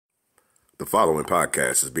The following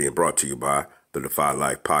podcast is being brought to you by the Defy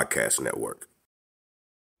Life Podcast Network.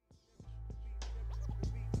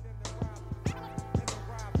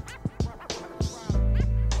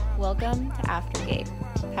 Welcome to Aftergate,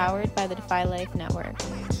 powered by the Defy Life Network.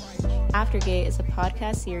 Aftergate is a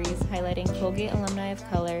podcast series highlighting Colgate alumni of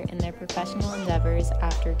color in their professional endeavors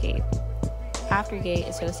after Gate. Aftergate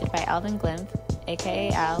is hosted by Alvin Glimpf, aka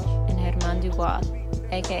Al, and Herman Dubois,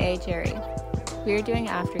 aka Jerry. We are doing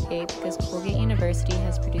Aftergate because Colgate University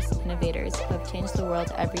has produced innovators who have changed the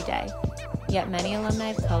world every day. Yet many alumni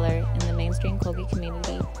of color in the mainstream Colgate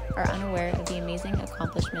community are unaware of the amazing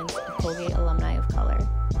accomplishments of Colgate alumni of color.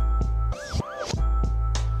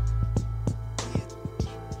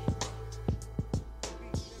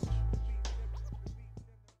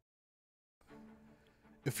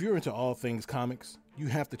 If you're into all things comics, you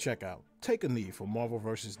have to check out Take a Knee for Marvel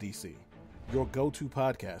vs. DC, your go-to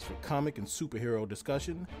podcast for comic and superhero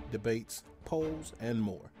discussion, debates, polls, and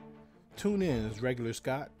more. Tune in as regular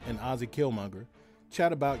Scott and Ozzy Killmonger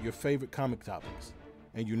chat about your favorite comic topics,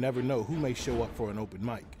 and you never know who may show up for an open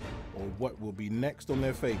mic, or what will be next on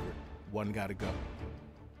their favorite One Gotta Go.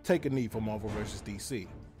 Take a Knee for Marvel vs. DC,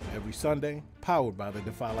 every Sunday, powered by the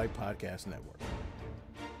Defy Life Podcast Network.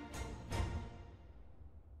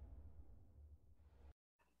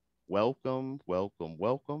 Welcome.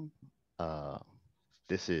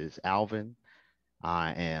 This is Alvin.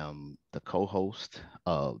 I am the co-host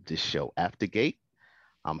of this show, Aftergate.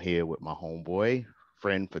 I'm here with my homeboy,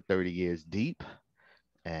 friend for 30 years deep,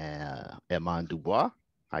 Herman Dubois.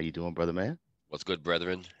 How you doing, brother man? What's good,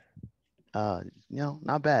 brethren? Not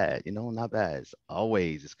bad. Not bad. As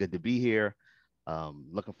always, it's good to be here.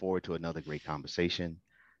 Looking forward to another great conversation.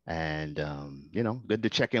 And, good to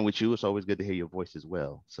check in with you. It's always good to hear your voice as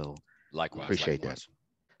well. So likewise, appreciate that.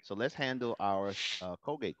 So let's handle our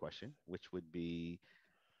Colgate question, which would be,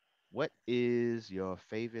 what is your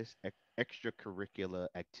favorite extracurricular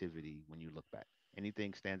activity when you look back?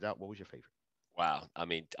 Anything stands out? What was your favorite? Wow. I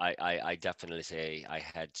mean, I definitely say I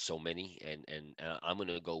had so many, and I'm going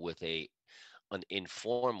to go with an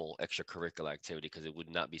informal extracurricular activity because it would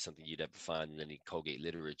not be something you'd ever find in any Colgate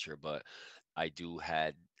literature. But I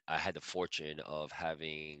had the fortune of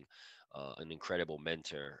having an incredible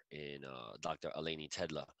mentor in Dr. Eleni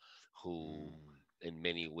Tedla, who in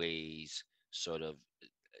many ways sort of,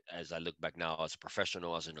 as I look back now as a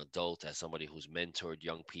professional, as an adult, as somebody who's mentored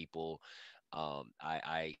young people,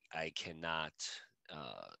 I cannot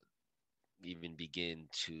even begin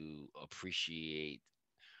to appreciate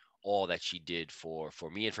all that she did for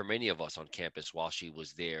me and for many of us on campus while she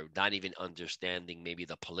was there, not even understanding maybe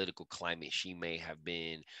the political climate she may have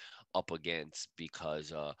been up against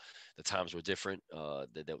because the times were different.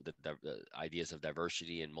 The ideas of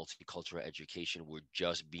diversity and multicultural education were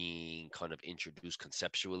just being kind of introduced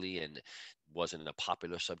conceptually and wasn't a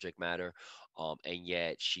popular subject matter. And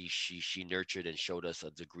yet she nurtured and showed us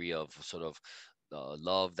a degree of sort of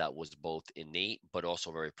love that was both innate but also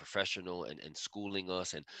very professional and schooling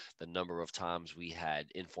us, and the number of times we had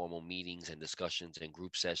informal meetings and discussions and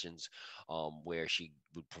group sessions where she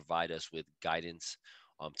would provide us with guidance.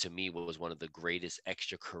 To me, was one of the greatest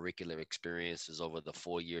extracurricular experiences over the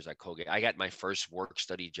 4 years at Colgate. I got my first work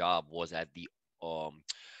study job was at the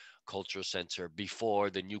cultural center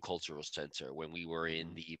before the new cultural center, when we were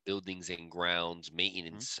in the buildings and grounds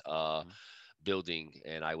maintenance building,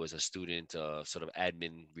 and I was a student sort of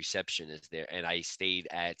admin receptionist there, and I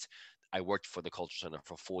worked for the cultural center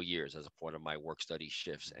for 4 years as a part of my work study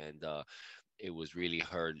shifts, and it was really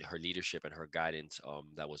her leadership and her guidance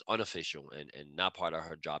that was unofficial and not part of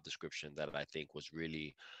her job description that I think was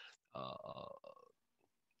really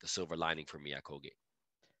the silver lining for me at Colgate.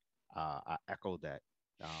 I echo that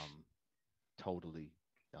totally.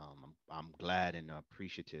 I'm glad and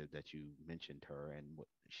appreciative that you mentioned her and what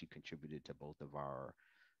she contributed to both of our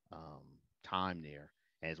time there,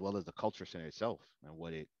 as well as the culture center itself and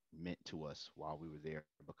what it meant to us while we were there.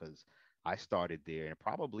 Because I started there and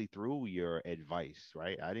probably through your advice,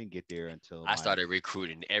 right? I didn't get there until I started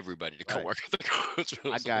recruiting everybody to come work at the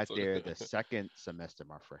cultural I got center. there the second semester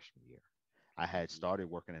my freshman year. I had started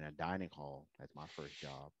working in a dining hall as my first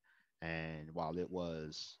job, and while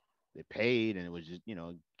it paid and it was just,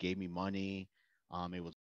 gave me money. It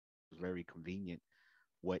was very convenient.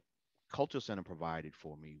 What Culture Center provided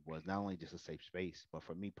for me was not only just a safe space, but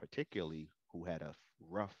for me particularly, who had a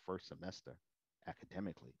rough first semester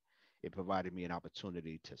academically, it provided me an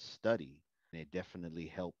opportunity to study, and it definitely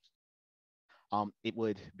helped. It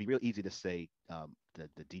would be real easy to say the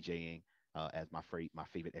DJing as my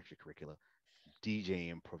favorite extracurricular.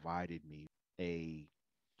 DJing provided me a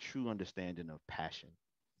true understanding of passion,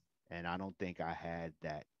 and I don't think I had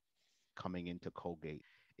that coming into Colgate.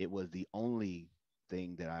 It was the only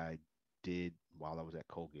thing that I did while I was at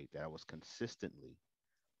Colgate that I was consistently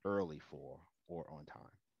early for or on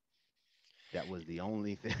time. That was the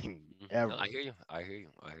only thing No, I ever hear you. I hear you.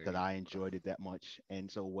 I hear that you. I enjoyed it that much. And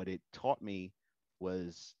so what it taught me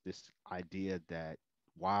was this idea that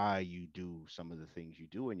why you do some of the things you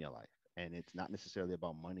do in your life. And it's not necessarily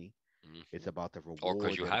about money. It's Hmm. about the Or because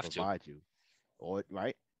reward you that it have to. provides you. Or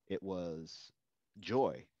right? It was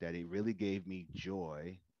joy that it really gave me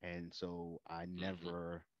joy. And so I Hmm.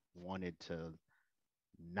 never wanted to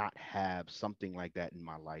not have something like that in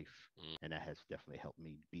my life. And that has definitely helped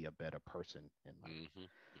me be a better person in life. Hmm.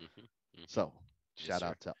 Hmm. Hmm. So Yes, shout sir.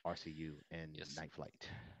 out to RCU and Yes. Night Flight.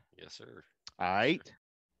 Yes, sir. All Yes, sir. right.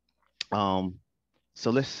 Um,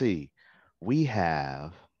 so let's see. We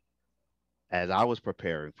have, as I was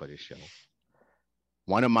preparing for this show,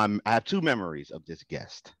 I have two memories of this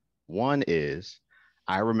guest. One is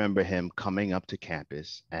I remember him coming up to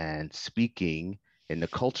campus and speaking in the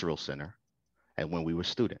cultural center and when we were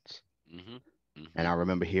students. Hmm. And Hmm. I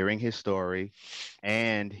remember hearing his story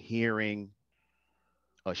and hearing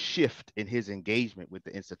a shift in his engagement with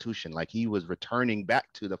the institution, like he was returning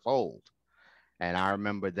back to the fold. And I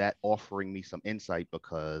remember that offering me some insight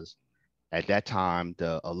because at that time,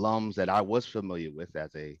 the alums that I was familiar with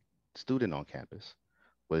as a student on campus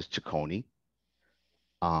was Chaconi,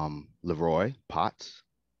 Leroy, Potts,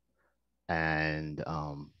 and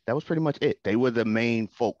that was pretty much it. They were the main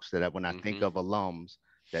folks that when I think Hmm. of alums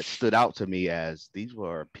that stood out to me as these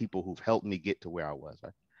were people who've helped me get to where I was.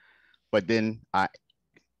 Right? But then I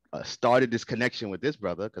started this connection with this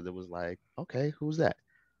brother because it was like, okay, who's that?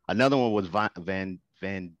 Another one was Van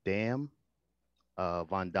Dam,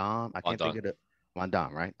 Von Dam. I Well can't think done. of the Von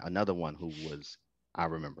Dam, right? Another one who was I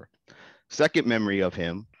remember. Second memory of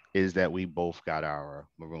him is that we both got our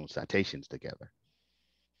Maroon citations together.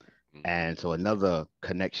 Hmm. And so another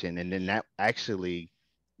connection. And then that actually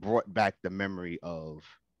brought back the memory of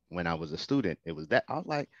when I was a student. It was that I was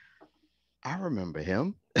like, I remember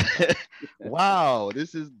him. Wow,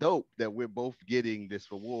 this is dope that we're both getting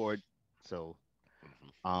this reward. So, Hmm.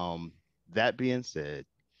 um, that being said,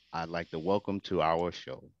 I'd like to welcome to our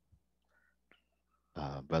show,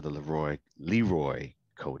 Brother Leroy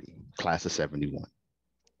Cody, class of 71.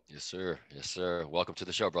 Yes, sir. Yes, sir. Welcome to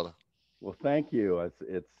the show, brother. Well, thank you.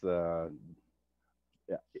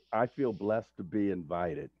 Yeah, I feel blessed to be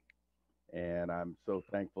invited, and I'm so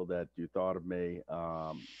thankful that you thought of me.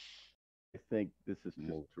 I think this is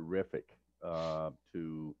just terrific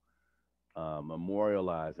to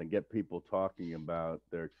memorialize and get people talking about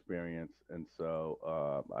their experience, and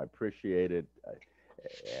so I appreciate it,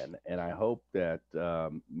 and I hope that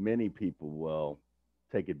many people will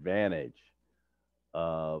take advantage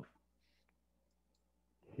of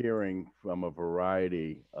hearing from a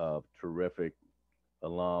variety of terrific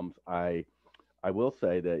alums. I will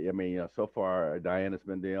say that I mean, so far Diana's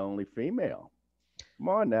been the only female. Come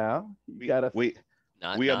on now, you We got to. we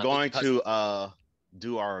Not we are not going because to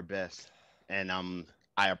do our best, and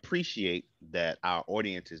I appreciate that our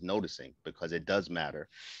audience is noticing because it does matter,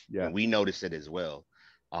 and Yes. we notice it as well.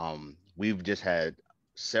 We've just had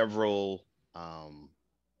several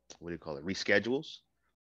what do you call it, reschedules.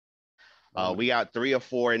 Oh, We got three or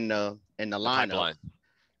four in the the lineup, pipeline.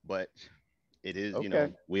 but it is,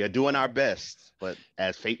 okay. we are doing our best. But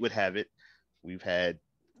as fate would have it, we've had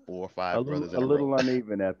four or five brothers A in a row. little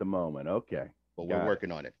uneven at the moment. Okay, But we're got it.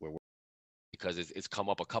 working on it. We're Because it's come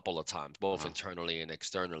up a couple of times, both uh-huh. internally and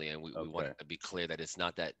externally, and we want Okay. to be clear that it's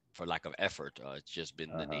not that for lack of effort. It's just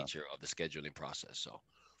been the Uh-huh. nature of the scheduling process. So,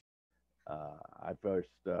 I first,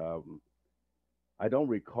 I don't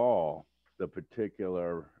recall the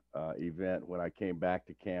particular event when I came back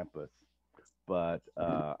to campus, but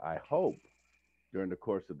I hope during the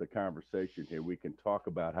course of the conversation here we can talk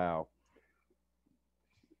about how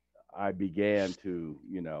I began to,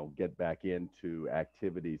 get back into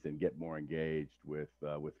activities and get more engaged with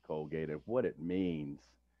Colgate and what it means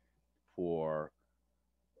for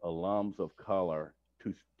alums of color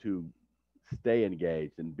to stay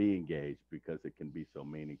engaged and be engaged because it can be so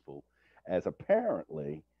meaningful, as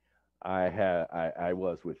apparently I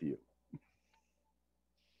was with you.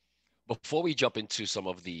 before we jump into some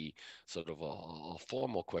of the sort of a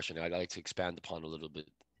formal question, I'd like to expand upon a little bit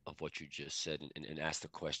of what you just said and ask the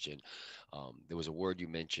question. There was a word you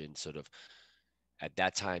mentioned, sort of at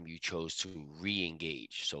that time you chose to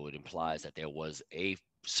re-engage, so it implies that there was a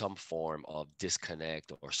some form of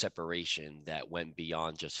disconnect or separation that went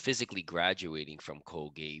beyond just physically graduating from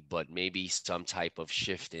Colgate, but maybe some type of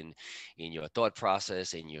shift in your thought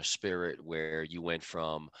process, in your spirit, where you went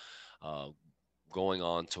from uh, going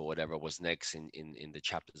on to whatever was next in the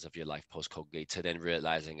chapters of your life post Colgate, to then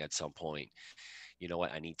realizing at some point, you know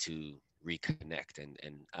what, I need to reconnect. And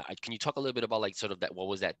can you talk a little bit about like sort of that, what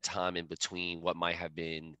was that time in between, what might have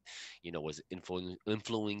been, was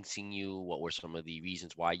influencing you, what were some of the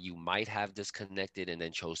reasons why you might have disconnected and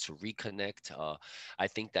then chose to reconnect? I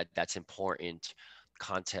think that that's important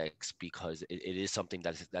context, because it is something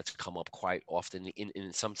that's come up quite often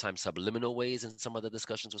in sometimes subliminal ways in some of the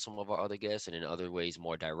discussions with some of our other guests, and in other ways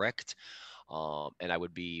more direct. And I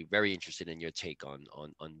would be very interested in your take on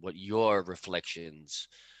what your reflections,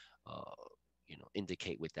 uh,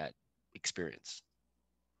 indicate with that experience.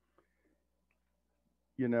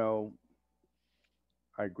 You know,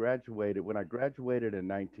 when I graduated in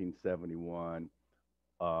 1971.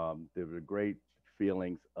 There were great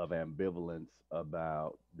feelings of ambivalence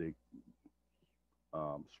about the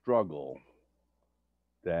struggle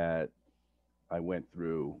that I went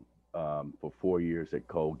through for 4 years at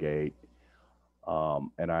Colgate.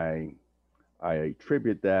 And I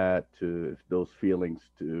attribute that to those feelings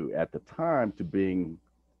to, at the time, to being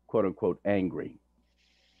quote unquote angry.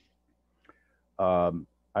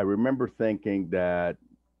 I remember thinking that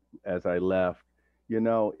as I left,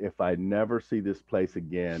 if I never see this place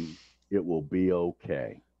again, it will be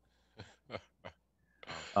okay.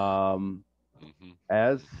 Um, Hmm.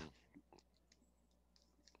 as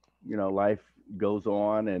Hmm. life goes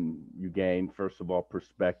on and you gain, first of all,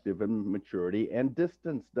 perspective and maturity, and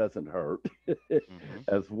distance doesn't hurt Hmm.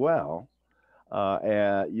 as well.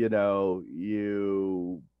 And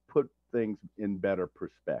you put things in better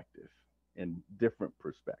perspective, in different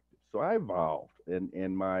perspectives. So I evolved,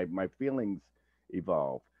 and my feelings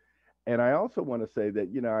evolved. And I also want to say that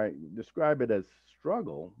I describe it as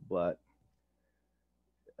struggle, but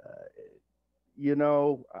uh, you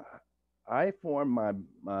know, I formed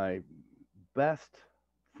my best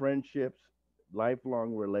friendships,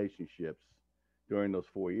 lifelong relationships during those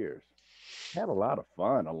 4 years. Had a lot of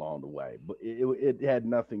fun along the way, but it had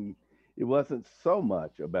nothing. It wasn't so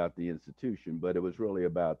much about the institution, but it was really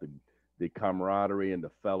about the camaraderie and the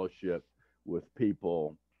fellowship with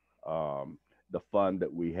people, um, the fun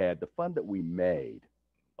that we had, the fun that we made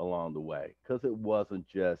along the way, because it wasn't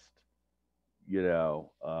just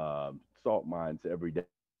salt mines every day.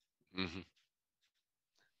 Hmm.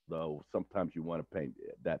 Though sometimes you want to paint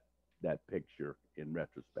that picture in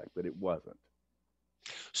retrospect, but it wasn't.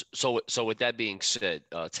 So with that being said,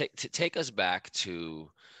 take us back to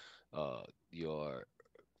uh, your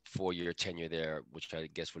 4-year tenure there, which I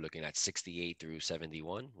guess we're looking at 68 through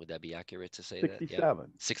 71. Would that be accurate to say that? Yeah. 67.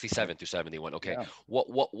 Yeah, 67 through 71. Okay. yeah.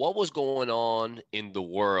 What was going on in the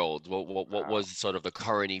world? What Wow. was sort of the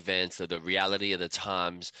current events, the reality of the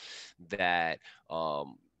times that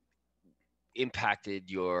um, impacted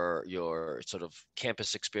your sort of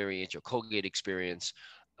campus experience, your Colgate experience,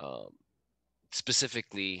 um,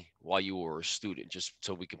 specifically while you were a student, just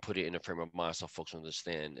so we can put it in a frame of mind so folks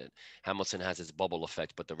understand that Hamilton has its bubble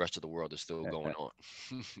effect, but the rest of the world is still going on.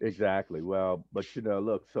 Exactly. Well, but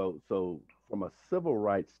look, so from a civil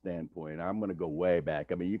rights standpoint, I'm going to go way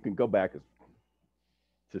back. I mean, you can go back to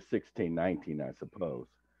 1619, I suppose,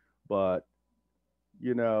 but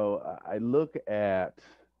I look at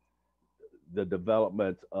the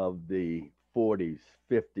developments of the 40s,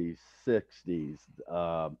 50s, 60s,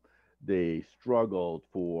 the struggle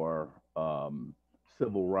for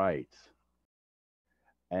civil rights,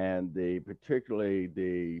 and particularly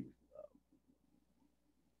the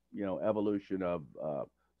evolution of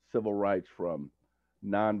civil rights from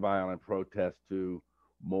nonviolent protest to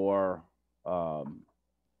more um,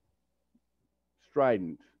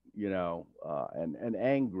 strident, and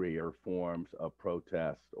angrier forms of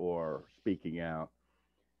protest or speaking out.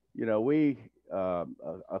 We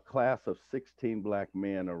a class of 16 black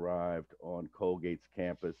men arrived on Colgate's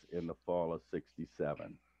campus in the fall of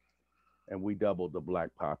 '67, and we doubled the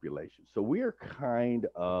black population. So we are kind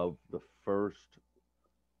of the first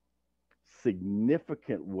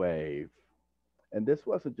significant wave, and this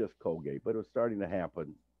wasn't just Colgate, but it was starting to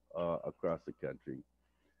happen across the country.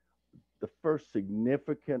 The first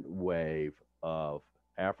significant wave of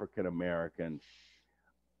African Americans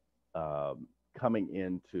coming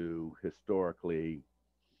into historically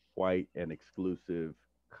white and exclusive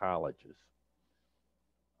colleges.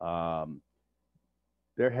 Um,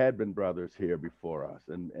 there had been brothers here before us,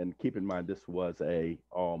 and keep in mind this was a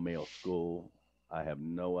all male school. I have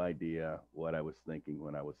no idea what I was thinking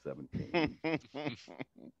when I was 17.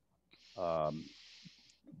 Um,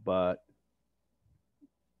 but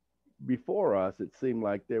before us, it seemed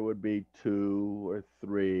like there would be two or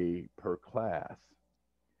three per class.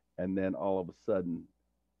 And then all of a sudden,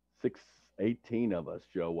 6, 18 of us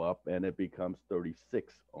show up, and it becomes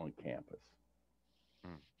 36 on campus.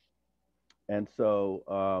 Mm. And so,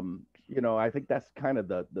 I think that's kind of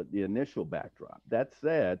the initial backdrop. That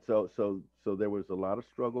said, so there was a lot of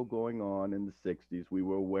struggle going on in the 60s. We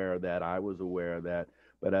were aware of that. I was aware of that.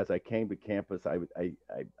 But as I came to campus, I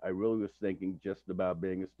really was thinking just about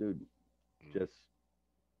being a student. Just,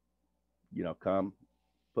 come,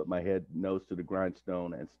 put my head, nose to the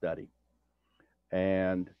grindstone and study.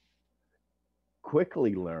 And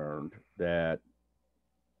quickly learned that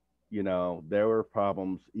there were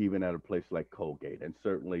problems even at a place like Colgate. And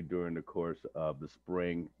certainly during the course of the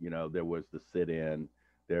spring, there was the sit-in,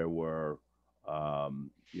 there were,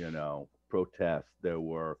 protests, there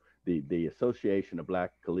were the Association of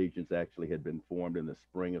Black Collegians actually had been formed in the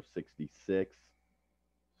spring of 66,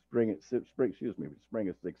 spring of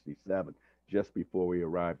 67, just before we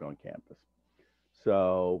arrived on campus.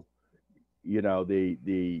 So,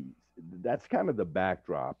 the that's kind of the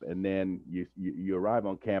backdrop. And then you arrive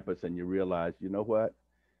on campus and you realize, you know what,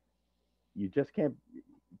 you just can't,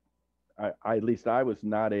 at least I was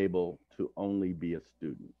not able to only be a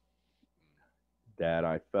student, that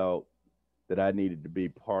I felt that I needed to be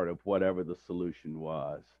part of whatever the solution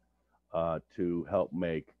was, to help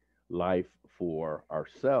make life for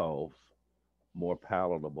ourselves more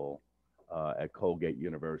palatable, at Colgate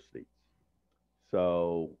University.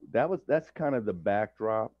 So that's kind of the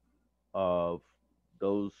backdrop of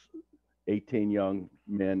those 18 young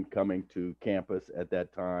men coming to campus at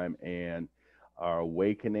that time and are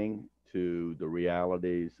awakening to the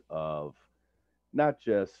realities of not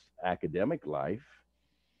just academic life,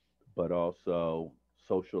 but also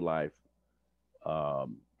social life,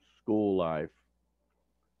 school life,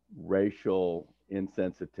 racial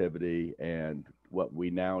insensitivity, and what we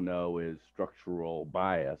now know is structural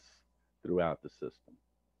bias throughout the system.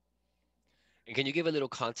 And can you give a little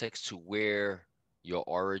context to where your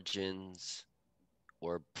origins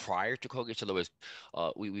or prior to Colgate? So there was,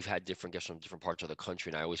 we've had different guests from different parts of the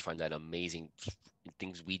country, and I always find that amazing,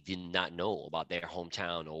 things we did not know about their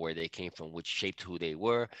hometown or where they came from, which shaped who they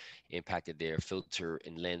were, impacted their filter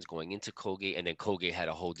and lens going into Colgate, and then Colgate had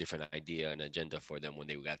a whole different idea and agenda for them when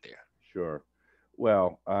they got there. Sure.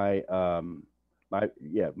 Well, my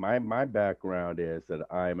background is that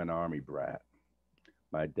I'm an Army brat.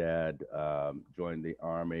 My dad joined the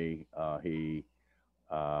Army. He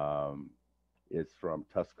is from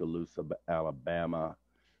Tuscaloosa, Alabama.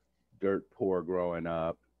 Dirt poor growing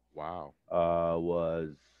up. Wow.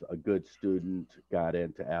 Was a good student. Got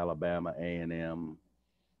into Alabama A&M,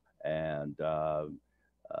 and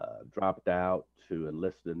dropped out to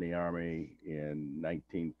enlist in the Army in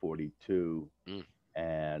 1942.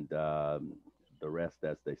 And the rest,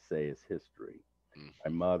 as they say, is history.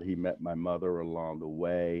 He met my mother along the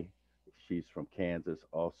way. She's from Kansas,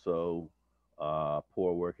 also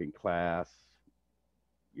poor working class,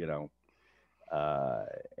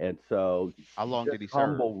 and so How long did he serve?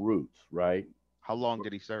 humble roots, right? How long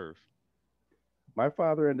did he serve? My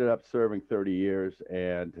father ended up serving 30 years,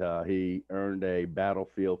 and he earned a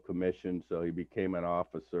battlefield commission, so he became an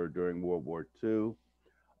officer during World War II.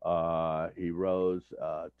 He rose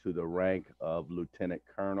to the rank of lieutenant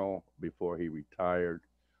colonel before he retired,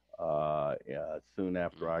 soon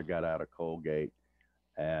after I got out of Colgate.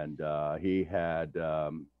 And he had,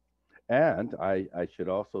 and I should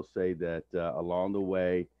also say that along the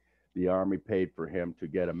way, the Army paid for him to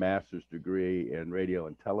get a master's degree in radio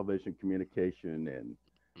and television communication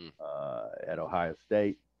at Ohio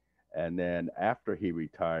State. And then after he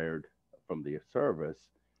retired from the service,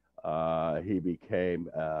 he became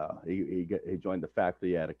he joined the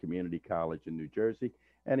faculty at a community college in New Jersey,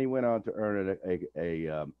 and he went on to earn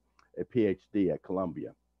a PhD at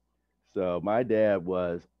Columbia. So my dad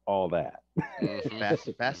was all that.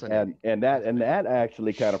 Fascinating. and that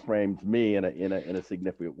actually kind of frames me in a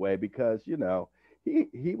significant way, because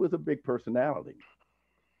he was a big personality,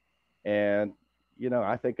 and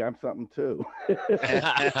I think I'm something too.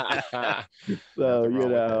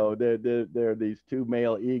 So there are these two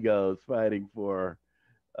male egos fighting for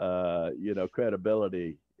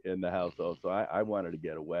credibility in the household. So I wanted to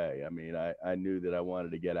get away. I mean, I knew that I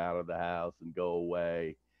wanted to get out of the house and go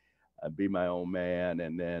away, be my own man.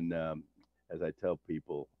 And then, as I tell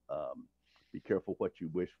people, be careful what you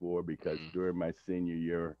wish for, because during my senior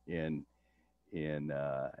year in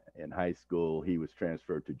high school, he was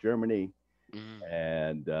transferred to Germany.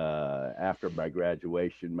 And after my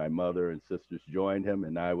graduation, my mother and sisters joined him,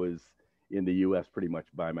 and I was in the U.S. pretty much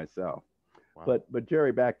by myself. Wow. But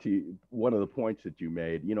Jerry, back to one of the points that you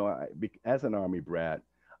made. As an Army brat,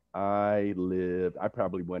 I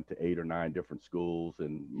probably went to 8 or 9 different schools,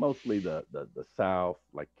 and mostly the South,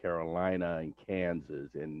 like Carolina and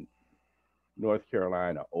Kansas, and North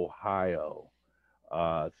Carolina, Ohio.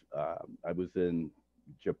 I was in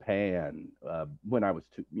Japan when I was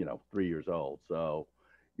 3 years old. So,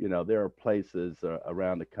 there are places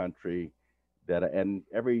around the country and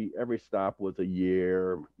every stop was a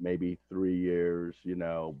year, maybe 3 years,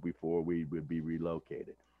 before we would be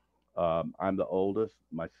relocated. I'm the oldest.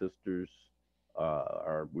 My sisters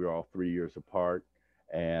we're all 3 years apart,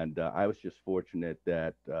 and I was just fortunate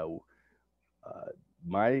that uh,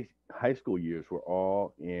 my high school years were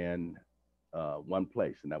all in one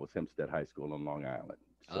place, and that was Hempstead High School on Long Island.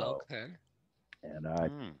 So, Okay. and I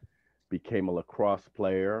Mm. became a lacrosse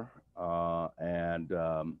player, and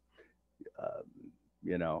uh,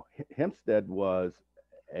 Hempstead was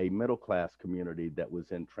a middle class community that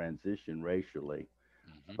was in transition racially.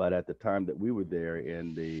 Hmm. But at the time that we were there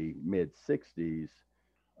in the mid '60s,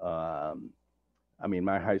 um, I mean,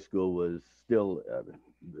 my high school was still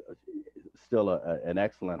an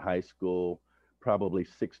excellent high school, probably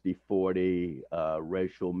 60-40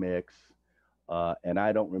 racial mix. And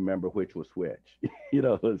I don't remember which was which,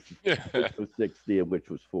 which was 60 and which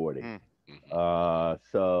was 40. Mm.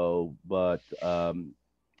 But a,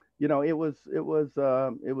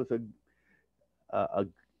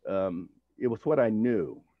 it was what I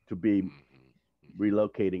knew to be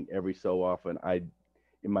relocating every so often.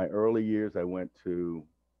 In my early years, I went to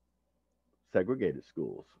segregated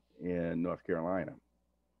schools in North Carolina.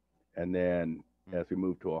 And then Mm. as we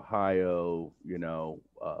moved to Ohio,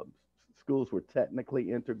 schools were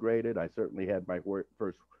technically integrated. I certainly had my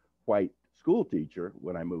first white school teacher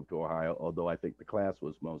when I moved to Ohio, although I think the class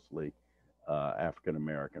was mostly African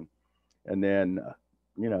American. And then,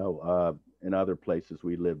 in other places,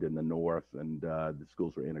 we lived in the North, and the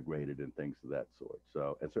schools were integrated and things of that sort.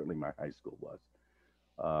 So, and certainly my high school was.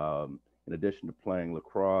 In addition to playing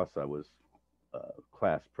lacrosse, I was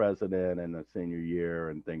class president in the senior year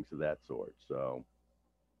and things of that sort. So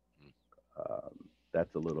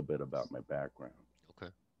that's a little bit about my background.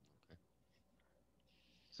 Okay. Okay.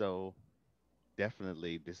 So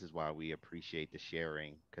definitely, this is why we appreciate the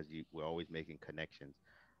sharing because we're always making connections.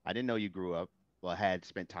 I didn't know you grew up, well, had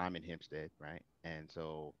spent time in Hempstead, right? And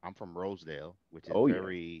so I'm from Rosedale, which is Oh yeah.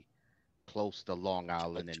 very close to Long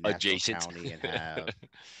Island and Nassau Adjacent. County, and have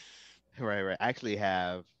right, right. I actually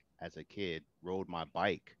have, as a kid, rode my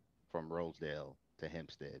bike from Rosedale to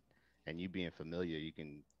Hempstead. And you being familiar,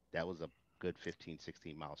 that was a good 15,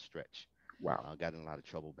 16 mile stretch. Wow. Got in a lot of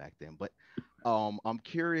trouble back then. But I'm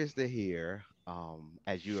curious to hear,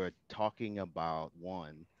 as you are talking about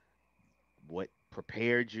one, what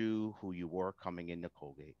prepared you, who you were coming into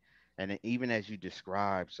Colgate. And then even as you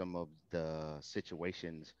describe some of the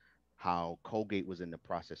situations, how Colgate was in the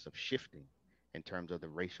process of shifting in terms of the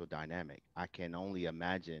racial dynamic, I can only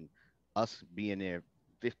imagine us being there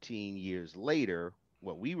 15 years later,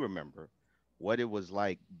 what we remember, what it was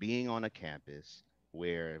like being on a campus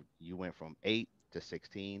where you went from 8 to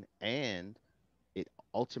 16, and it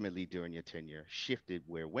ultimately during your tenure shifted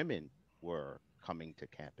where women were coming to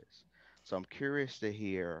campus. So I'm curious to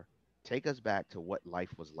hear, take us back to what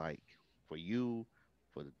life was like for you,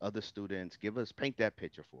 for the other students. Paint that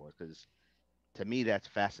picture for us, because to me that's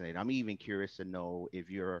fascinating. I'm even curious to know if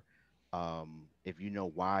you know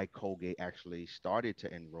why Colgate actually started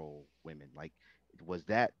to enroll women. Like, was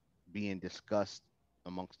that being discussed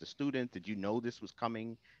amongst the students? Did you know this was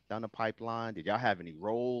coming down the pipeline? Did y'all have any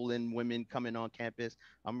role in women coming on campus?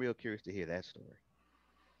 I'm real curious to hear that story.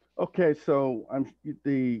 Okay, so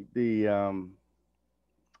the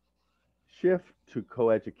shift to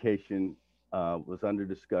coeducation was under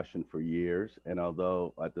discussion for years, and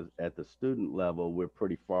although at the student level we're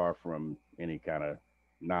pretty far from any kind of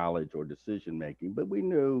knowledge or decision making, but we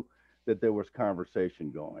knew that there was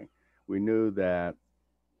conversation going. We knew that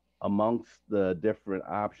amongst the different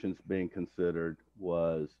options being considered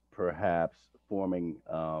was perhaps forming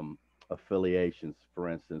affiliations, for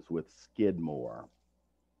instance, with Skidmore,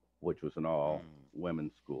 which was an all Mm,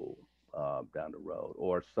 women's school down the road,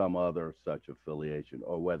 or some other such affiliation,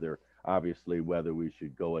 or whether we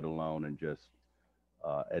should go it alone and just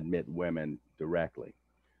admit women directly.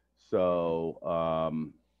 mm-hmm, So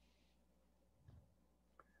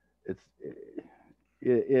it's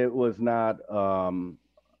it was not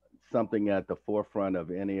something at the forefront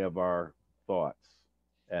of any of our thoughts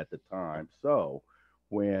at the okay. time. So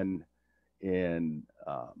when in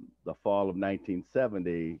the fall of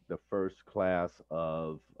 1970, the first class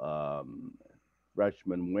of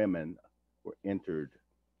freshman women were entered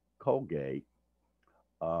Colgate.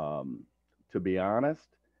 Um, to be honest,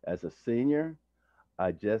 as a senior,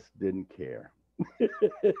 I just didn't care.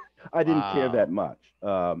 I didn't care Wow. that much.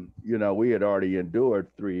 We had already endured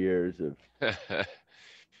 3 years of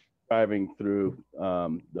driving through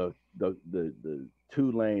the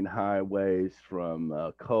 2-lane highways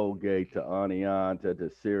from Colgate to Oneonta to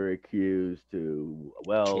Syracuse to Tw-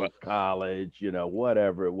 Wells College,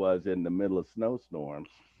 whatever it was in the middle of snowstorms.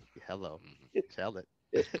 Hello. Tell it.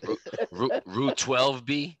 Route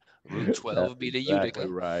 12B, Route That's 12B to exactly Utica.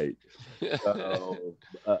 right. So,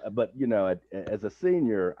 but as a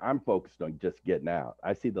senior, I'm focused on just getting out.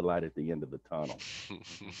 I see the light at the end of the tunnel.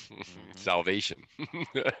 Hmm. Salvation.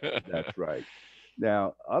 That's right.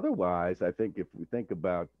 Now, otherwise, I think if we think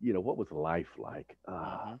about, what was life like?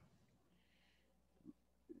 Hmm.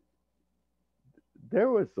 There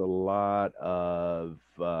was a lot of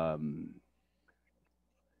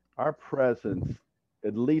our presence,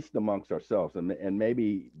 at least amongst ourselves, and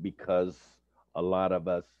maybe because a lot of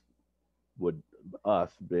us would,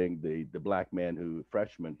 us being the black men who,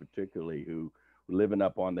 freshmen particularly, who were living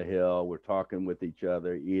up on the hill, we're talking with each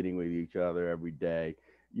other, eating with each other every day,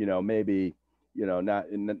 maybe,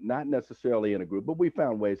 not necessarily in a group, but we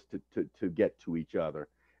found ways to get to each other.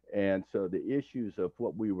 And so the issues of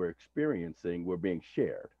what we were experiencing were being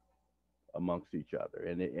shared amongst each other.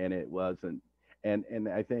 And it wasn't, and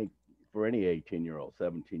I think for any 18-year-old,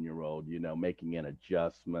 17-year-old, making an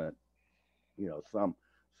adjustment,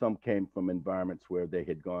 some came from environments where they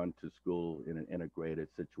had gone to school in an integrated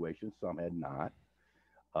situation, some had not.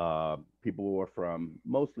 People were from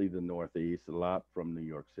mostly the Northeast, a lot from New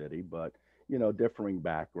York City, but differing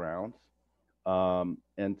backgrounds.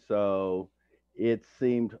 And so it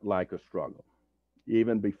seemed like a struggle,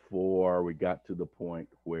 even before we got to the point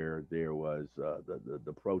where there was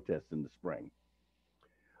the protest in the spring.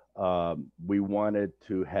 We wanted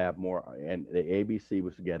to have more, and the ABC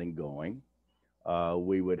was getting going.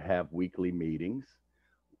 We would have weekly meetings.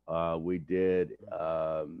 We did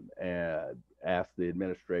ask the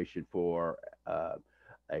administration for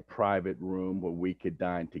a private room where we could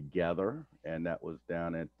dine together, and that was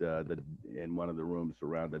down at in one of the rooms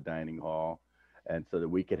around the dining hall, and so that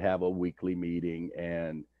we could have a weekly meeting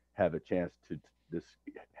and have a chance to this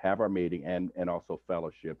have our meeting and also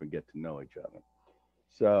fellowship and get to know each other.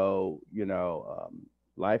 So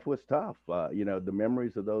life was tough. The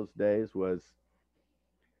memories of those days was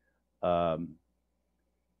um,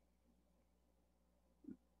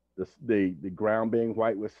 the ground being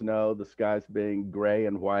white with snow, the skies being gray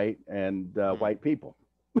and white, and Hmm. white people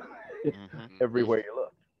Hmm. everywhere you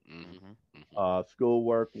look. Hmm.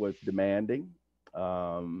 Schoolwork was demanding,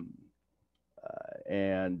 um,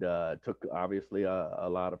 and took obviously a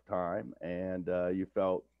lot of time, and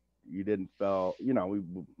you didn't felt,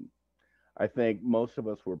 I think most of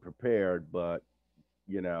us were prepared, but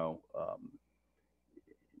you know,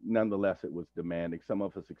 nonetheless, it was demanding. Some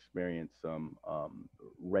of us experienced some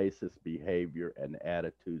racist behavior and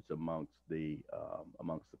attitudes amongst the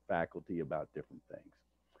faculty about different things.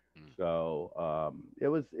 So it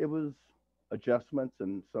was adjustments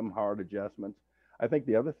and some hard adjustments. I think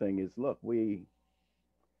the other thing is, look, we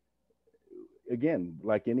again,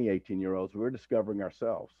 like any 18-year-olds, we're discovering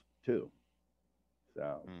ourselves too.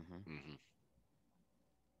 So Hmm. Mhm.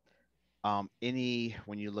 Any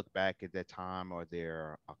when you look back at that time, are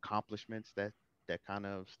there accomplishments that kind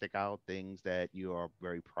of stick out? Things that you are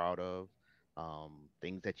very proud of,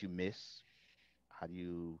 things that you miss? How do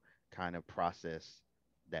you kind of process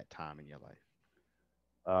that time in your life?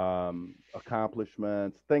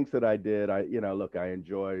 accomplishments, things that I did. Look, I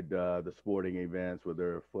enjoyed the sporting events,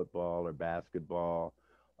 whether football or basketball.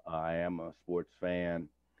 I am a sports fan.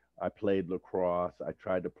 I played lacrosse. I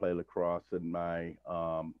tried to play lacrosse in my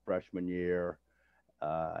freshman year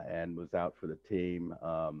and was out for the team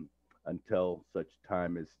until such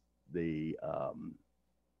time as the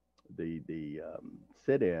the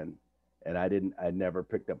sit-in, and I never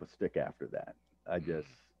picked up a stick after that. I just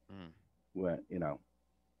Mm. went,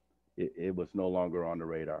 it was no longer on the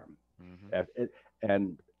radar. Hmm.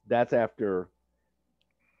 And that's after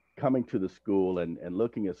coming to the school and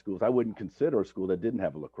looking at schools. I wouldn't consider a school that didn't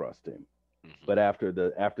have a lacrosse team. Mhm. But after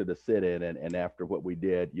the sit-in and after what we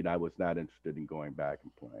did, I was not interested in going back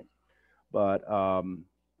and playing. But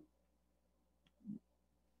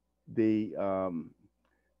the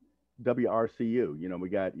WRCU, we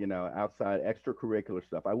got outside extracurricular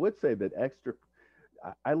stuff. I would say that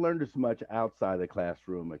I learned as much outside the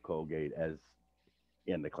classroom at Colgate as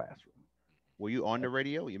in the classroom. Were you on the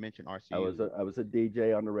radio? You mentioned I was RCU. a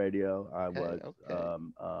DJ on the radio. I Okay, was okay.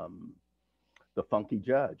 the funky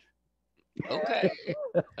judge. Okay.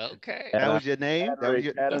 Okay. And That I'm was your name. That was patterning,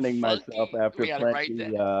 your. The patterning myself funky. after We got to write Frankie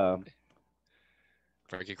that.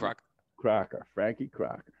 Frankie Crocker. Crocker, Frankie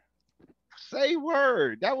Crocker. Say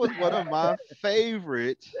word. That was one of my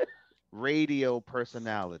favorite radio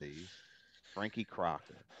personalities, Frankie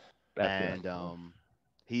Crocker. That's right. And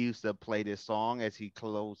he used to play this song as he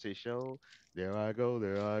closed his show. There I go,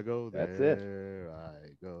 there I go, That's it. there I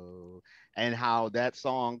go. And how that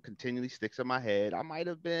song continually sticks in my head. I might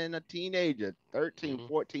have been a teenager, 13, Mhm.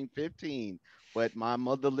 14, 15, but my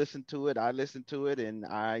mother listened to it. I listened to it, and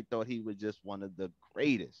I thought he was just one of the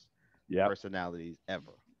greatest Yep, personalities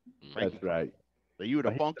ever. Frankie that's right. Crocker. So you were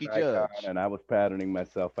the Well, he's funky an icon, judge. and I was patterning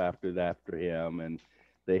myself after him, and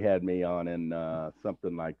they had me on in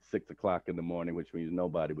something like 6 o'clock in the morning, which means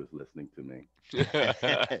nobody was listening to me.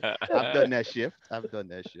 I've done that shift. I've done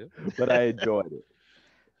that shift. But I enjoyed it.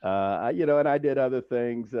 And I did other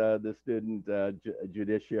things. The Student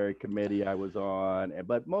Judiciary Committee I was on,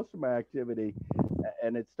 but most of my activity,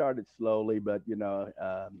 and it started slowly, but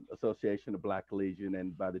Association of Black Collegians,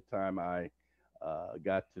 and by the time I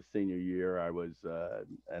got to senior year, I was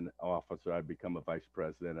an officer. I'd become a vice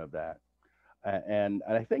president of that. And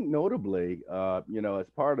I think notably, as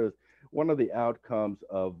part of one of the outcomes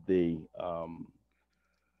of the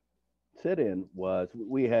sit-in was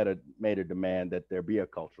we had made a demand that there be a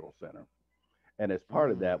cultural center. And as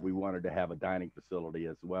part of that, we Mm. wanted to have a dining facility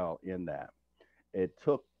as well in that. It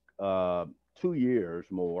took 2 years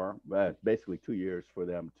more, basically 2 years for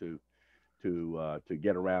them to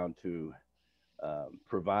get around to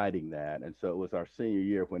providing that. And so it was our senior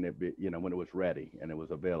year when when it was ready and it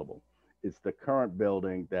was available. It's the current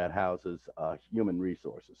building that houses human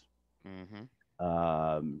resources. Mm-hmm.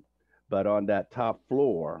 Um, but on that top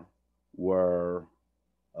floor were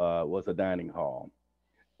was a dining hall,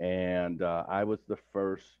 and I was the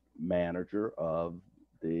first manager of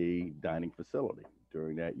the dining facility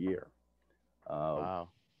during that year. Uh, Wow.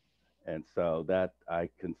 and so that I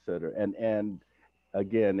consider, and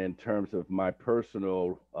again, in terms of my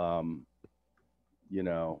personal,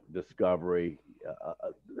 discovery,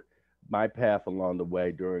 my path along the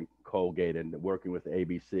way during Colgate and working with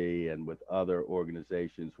ABC and with other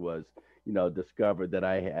organizations was, discovered that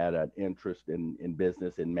I had an interest in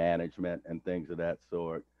business and management and things of that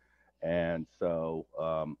sort. And so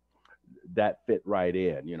that fit right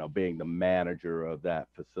in, being the manager of that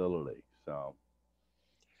facility. So,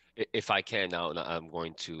 If I can now, I'm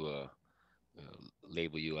going to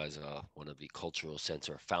label you as one of the cultural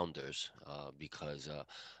center founders because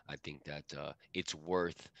I think that it's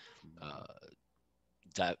worth uh,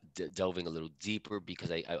 delving a little deeper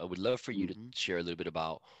because I would love for you to Mm-hmm. share a little bit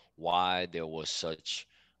about why there was such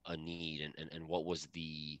a need and what was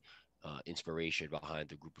the inspiration behind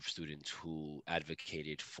the group of students who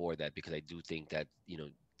advocated for that because I do think that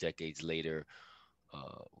decades later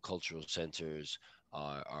cultural centers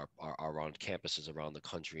are on campuses around the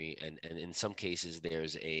country, and in some cases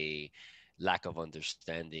there's a lack of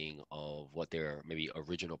understanding of what their maybe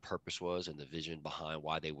original purpose was and the vision behind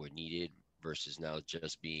why they were needed versus now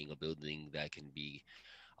just being a building that can be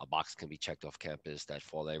a box can be checked off campus that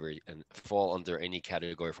fall under any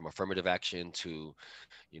category from affirmative action to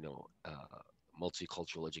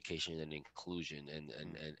multicultural education and inclusion and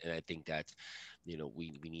I think that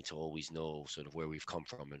we need to always know sort of where we've come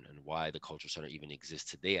from and why the culture center even exists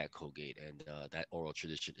today at Colgate and that oral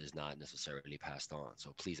tradition is not necessarily passed on,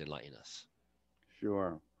 so please enlighten us.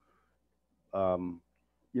 sure. Um,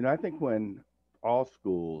 I think when all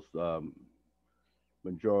schools,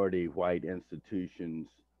 majority white institutions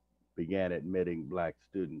began admitting black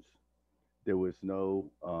students, there was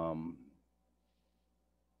no,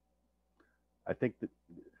 I think that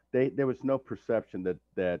there was no perception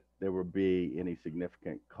that there would be any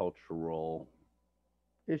significant cultural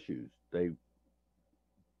issues. They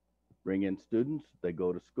bring in students, they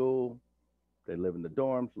go to school, they live in the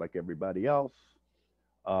dorms like everybody else,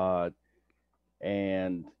 uh,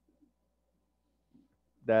 and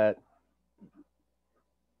that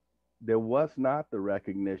there was not the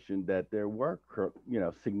recognition that there were,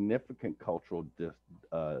 significant cultural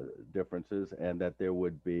differences, and that there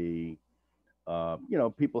would be,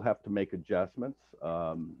 people have to make adjustments,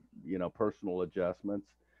 personal adjustments.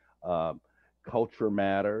 Uh, Culture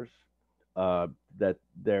matters. That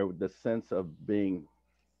the sense of being,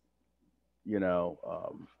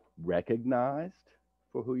 recognized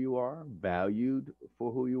for who you are, valued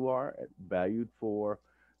for who you are, valued for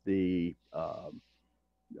the uh,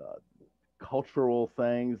 cultural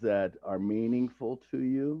things that are meaningful to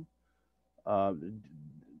you. Uh,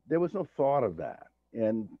 there was no thought of that.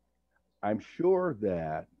 And I'm sure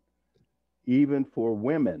that even for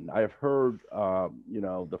women, I've heard,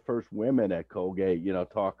 the first women at Colgate,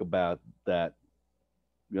 talk about that,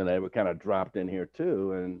 they were kind of dropped in here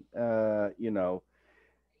too. And,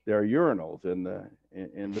 there are urinals in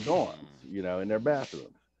the dorms, in their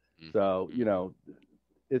bathrooms. So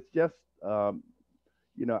it's just I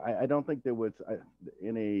don't think there was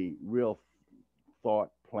any real thought,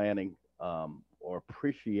 planning, or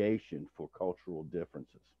appreciation for cultural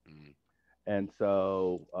differences. And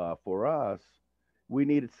so for us, we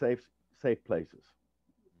needed safe places,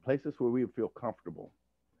 places where we would feel comfortable,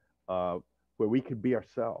 where we could be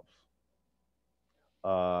ourselves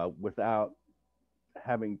without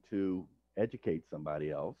having to educate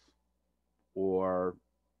somebody else, or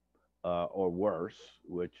worse,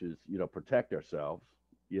 which is protect ourselves,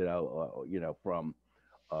 from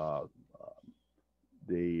uh,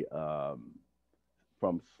 the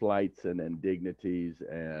from slights and indignities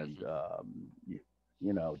and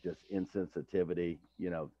just insensitivity.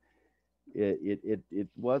 It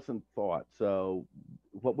wasn't thought. So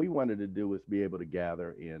what we wanted to do was be able to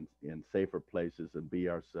gather in safer places and be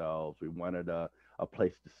ourselves. We wanted a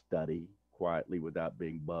place to study quietly without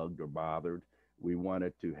being bugged or bothered. We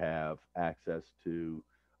wanted to have access to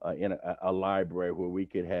in a library where we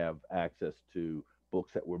could have access to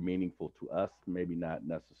books that were meaningful to us, maybe not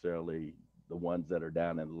necessarily the ones that are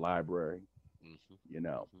down in the library, you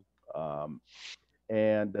know. Um,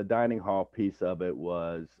 and the dining hall piece of it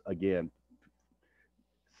was, again,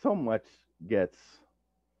 so much gets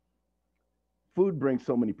food brings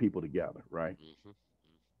so many people together, right?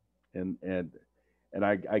 And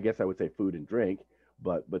I guess I would say food and drink,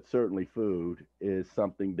 but certainly food is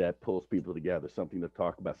something that pulls people together, something to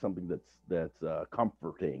talk about, something that's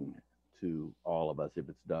comforting to all of us if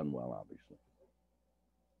it's done well, obviously.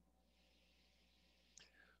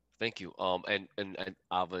 Thank you. And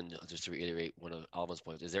Alvin, just to reiterate one of Alvin's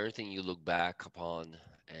points, is there anything you look back upon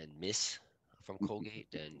and miss from Colgate,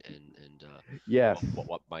 and Yes,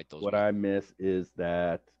 what might those what be? I miss is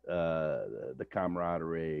that the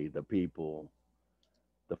camaraderie, the people,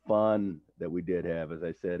 the fun that we did have. As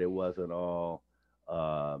I said, it wasn't all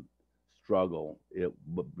uh, struggle.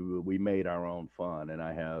 We made our own fun, and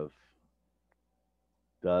I have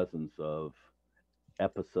dozens of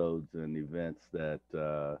episodes and events that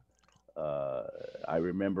I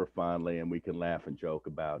remember fondly, and we can laugh and joke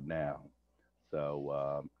about now.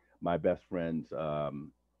 So my best friends are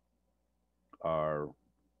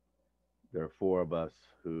there are four of us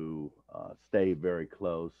who stay very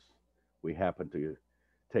close. We happen to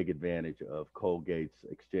take advantage of Colgate's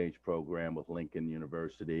exchange program with Lincoln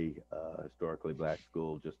University, historically black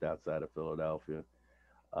school just outside of Philadelphia.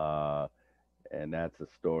 Uh, and that's a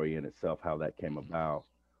story in itself how that came about.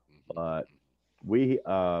 But we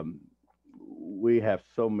we have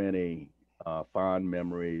so many fond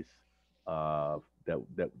memories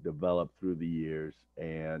that developed through the years,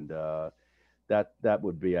 and that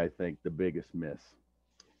would be, I think, the biggest miss.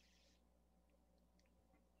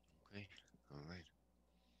 Okay, all right.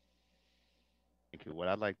 Thank you. What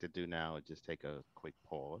I'd like to do now is just take a quick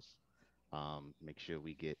pause, make sure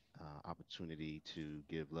we get opportunity to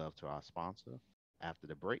give love to our sponsor. After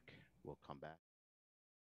the break, we'll come back.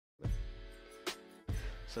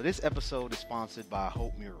 So, this episode is sponsored by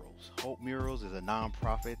Hope Murals. Hope Murals is a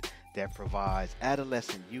nonprofit that provides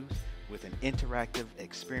adolescent youth with an interactive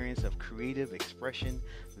experience of creative expression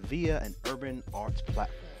via an urban arts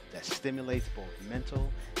platform that stimulates both mental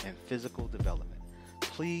and physical development.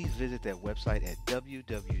 Please visit their website at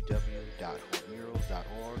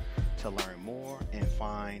www.hopemurals.org to learn more and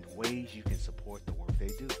find ways you can support the work they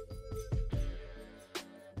do.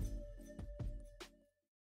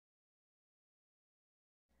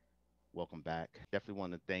 Welcome back. Definitely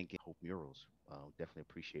want to thank Hope Murals. Definitely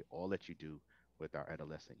appreciate all that you do with our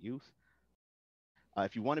adolescent youth.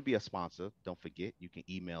 If you want to be a sponsor, don't forget you can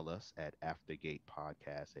email us at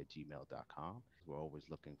aftergatepodcast@gmail.com. We're always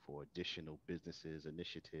looking for additional businesses,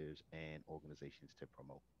 initiatives, and organizations to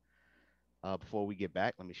promote. Before we get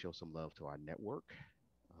back, let me show some love to our network.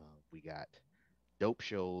 We got dope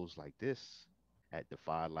shows like this at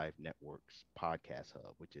Defy Life Network's podcast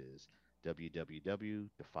hub, which is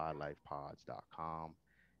www.defylifepods.com.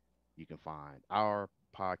 You can find our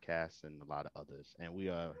podcasts and a lot of others. And we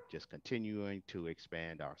are just continuing to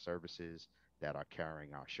expand our services that are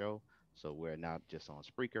carrying our show. So we're not just on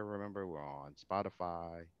Spreaker, remember, we're on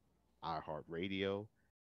Spotify, iHeartRadio.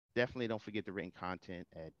 Definitely don't forget the written content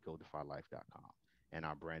at godefylife.com and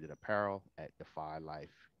our branded apparel at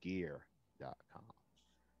defylifegear.com.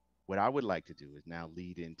 What I would like to do is now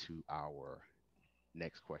lead into our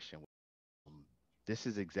next question. This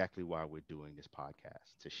is exactly why we're doing this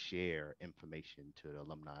podcast, to share information to the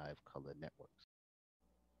alumni of color networks.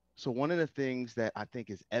 So, one of the things that I think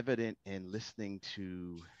is evident in listening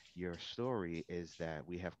to your story is that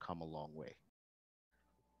we have come a long way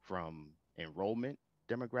from enrollment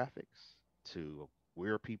demographics to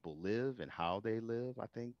where people live and how they live, I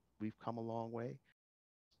think we've come a long way.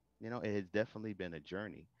 It has definitely been a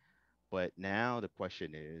journey. But now the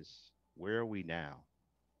question is, where are we now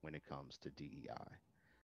when it comes to DEI?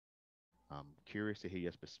 I'm curious to hear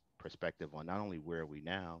your perspective on not only where are we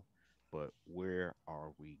now, but where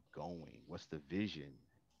are we going? What's the vision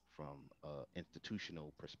from an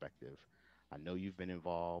institutional perspective? I know you've been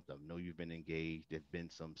involved. I know you've been engaged. There've been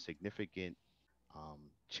some significant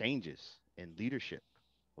changes in leadership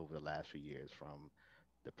over the last few years. From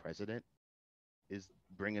the president is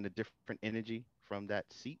bringing a different energy from that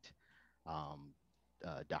seat. Um,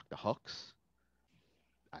 Dr. Hux,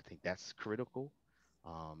 I think that's critical.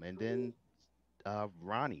 And then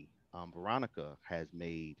Ronnie, Veronica has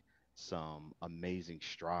made some amazing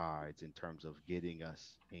strides in terms of getting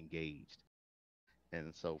us engaged.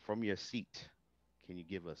 And so, from your seat, can you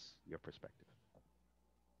give us your perspective?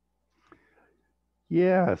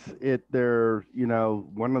 Yes,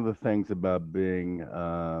 one of the things about being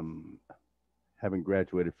having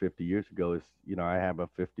graduated 50 years ago is, I have a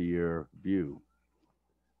 50-year view,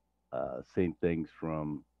 seeing things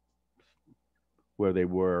from where they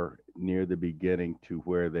were near the beginning to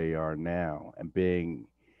where they are now, and being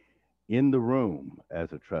in the room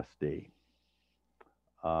as a trustee.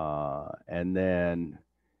 And then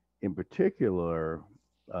in particular,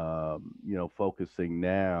 focusing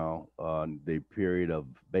now on the period of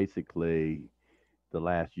basically the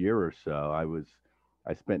last year or so.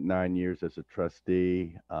 I spent 9 years as a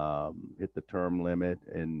trustee, hit the term limit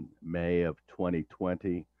in May of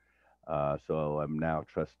 2020. So I'm now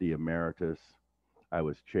trustee emeritus. I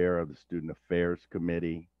was chair of the Student Affairs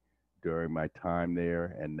Committee during my time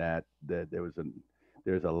there, and that there's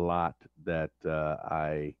a lot that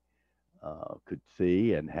I could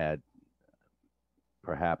see and had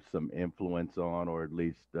perhaps some influence on, or at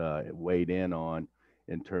least weighed in on,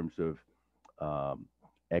 in terms of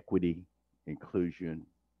equity, inclusion,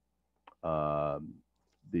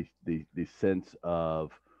 the sense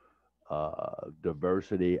of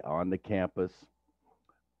diversity on the campus,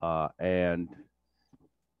 and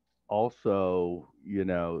also,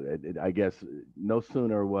 I guess no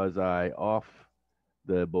sooner was I off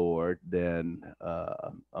the board than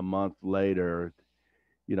a month later,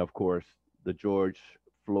 of course, the George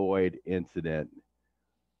Floyd incident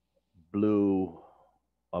blew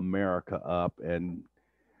America up and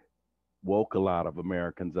woke a lot of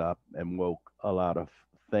Americans up and woke a lot of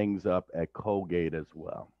things up at Colgate as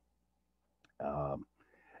well.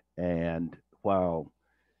 And while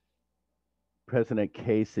President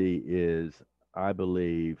Casey is, I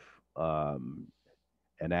believe,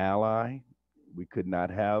 an ally, we could not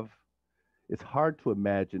have, it's hard to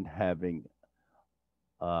imagine having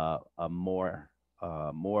a more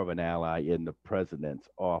of an ally in the president's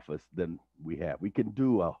office than we have. We can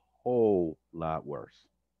do a whole lot worse.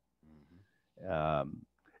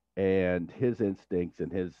 And his instincts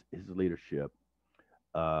and his leadership,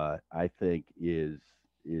 I think, is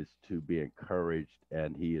to be encouraged.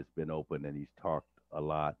 And he has been open, and he's talked a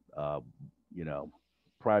lot,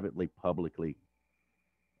 privately, publicly,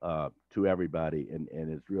 to everybody,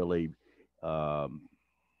 and is really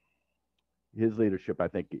his leadership. I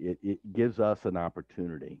think it gives us an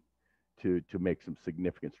opportunity to make some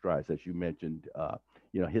significant strides. As you mentioned,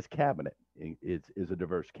 his cabinet is a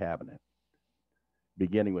diverse cabinet,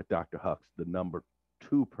 beginning with Dr. Hux, the number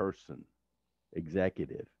 2 person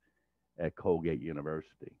executive at Colgate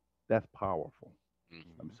University. That's powerful.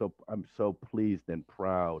 Mm-hmm. I'm so pleased and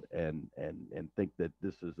proud, and think that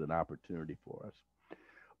this is an opportunity for us.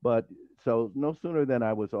 But so no sooner than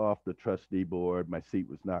I was off the trustee board, my seat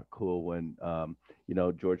was not cool when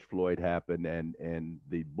George Floyd happened, and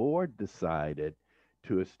the board decided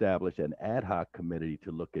to establish an ad hoc committee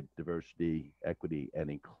to look at diversity, equity, and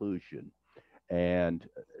inclusion, and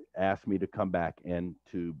asked me to come back and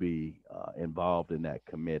to be involved in that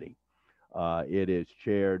committee. It is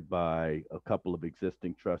chaired by a couple of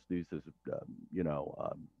existing trustees. As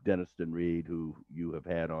Denniston Reed, who you have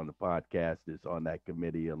had on the podcast, is on that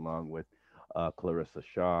committee, along with Clarissa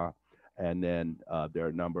Shaw. And then there are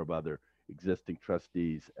a number of other existing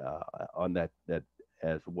trustees on that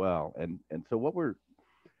as well. And so what we're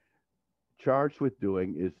charged with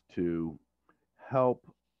doing is to help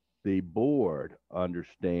the board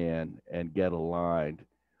understand and get aligned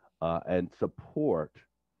and support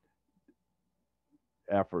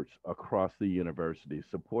efforts across the university,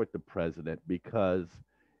 support the president, because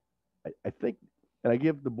I think, and I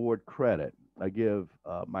give the board credit, I give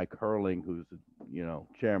Mike Hurling, who's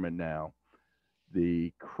chairman now,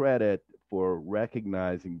 the credit for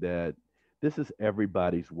recognizing that this is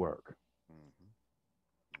everybody's work.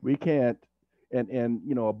 Mm-hmm. We can't,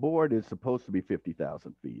 and a board is supposed to be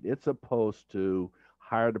 50,000 feet. It's supposed to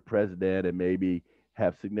hire the president and maybe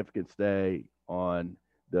have significant stay on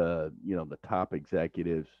the top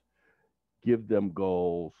executives, give them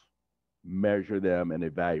goals, measure them and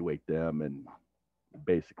evaluate them, and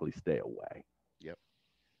basically stay away. Yep.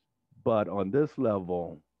 But on this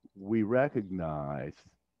level, we recognize,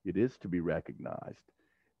 it is to be recognized,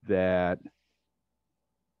 that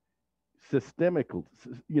systemic,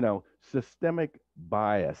 systemic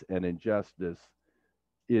bias and injustice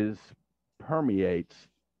is permeates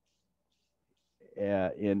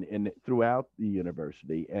in throughout the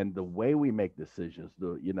university, and the way we make decisions,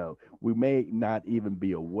 we may not even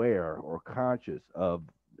be aware or conscious of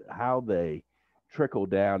how they trickle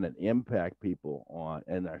down and impact people on,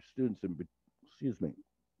 and our students excuse me,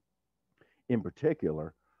 in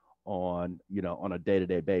particular, on a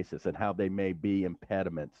day-to-day basis, and how they may be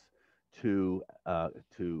impediments to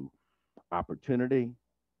opportunity,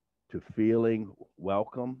 to feeling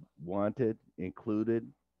welcome, wanted, included,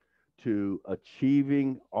 to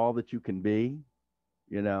achieving all that you can be,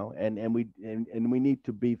 and we need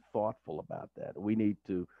to be thoughtful about that. We need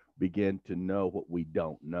to begin to know what we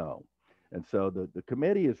don't know. And so the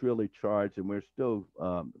committee is really charged, and we're still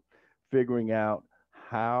figuring out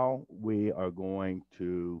how we are going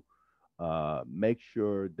to make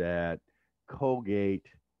sure that Colgate,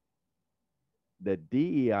 that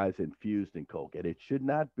DEI is infused in Colgate. It should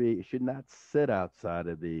not sit outside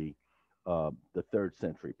of the third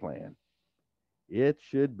century plan. It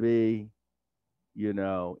should be,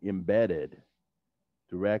 embedded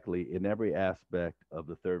directly in every aspect of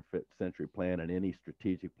the third century plan and any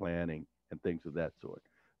strategic planning and things of that sort.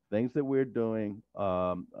 Things that we're doing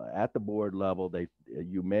at the board level,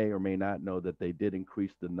 you may or may not know that they did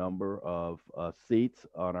increase the number of seats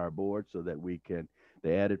on our board so that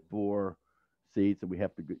they added 4 seats, and we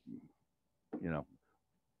have to,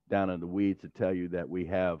 down in the weeds to tell you that we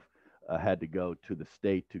have had to go to the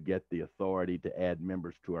state to get the authority to add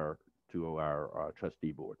members to our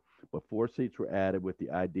trustee board. But 4 seats were added with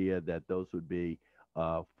the idea that those would be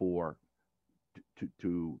for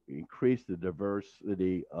to increase the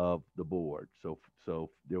diversity of the board. So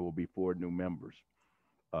there will be 4 new members,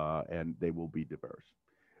 and they will be diverse.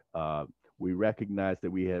 We recognize that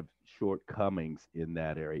we have shortcomings in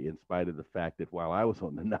that area, in spite of the fact that while I was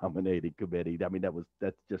on the nominating committee, I mean,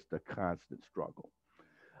 that's just a constant struggle.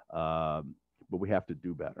 But we have to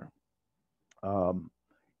do better.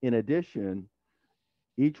 In addition,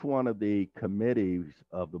 each one of the committees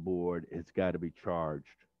of the board has got to be charged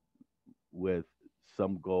with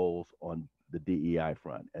some goals on the DEI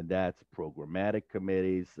front, and that's programmatic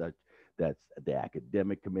committees, that's the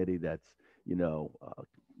academic committee, that's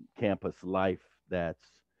campus life,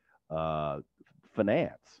 that's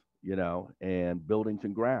finance, and buildings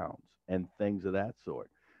and grounds and things of that sort.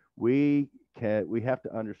 We have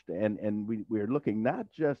to understand, and we're looking not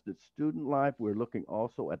just at student life, we're looking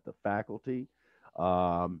also at the faculty.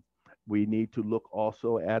 We need to look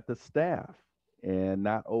also at the staff and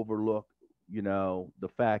not overlook, the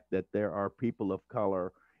fact that there are people of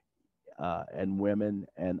color and women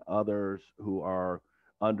and others who are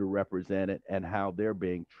underrepresented, and how they're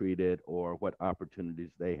being treated or what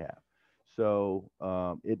opportunities they have. So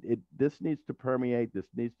this needs to permeate. This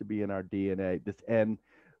needs to be in our DNA. And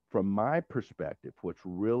from my perspective, what's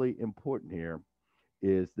really important here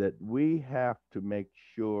is that we have to make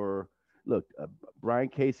sure. Look, Brian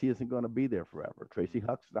Casey isn't going to be there forever. Tracy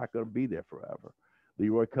Huck's not going to be there forever.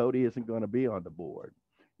 Leroy Cody isn't going to be on the board.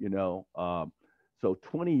 So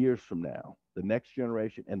 20 years from now, the next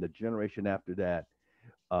generation and the generation after that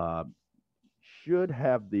should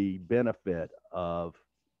have the benefit of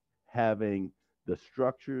having the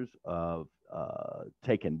structures of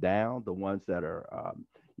taken down, the ones that are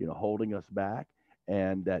holding us back,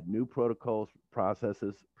 and that new protocols,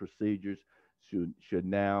 processes, procedures should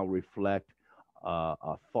now reflect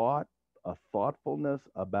a thoughtfulness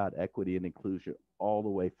about equity and inclusion all the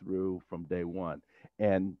way through from day one,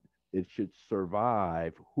 and it should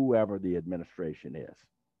survive whoever the administration is.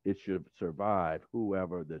 It should survive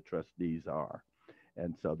whoever the trustees are.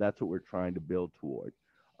 And so that's what we're trying to build toward.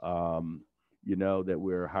 That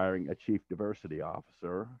we're hiring a chief diversity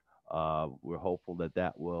officer. We're hopeful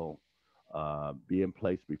that will be in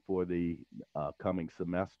place before the coming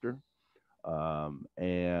semester.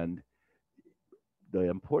 And the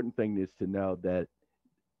important thing is to know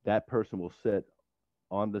that person will sit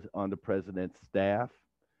on the president's staff,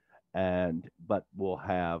 but will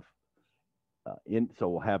have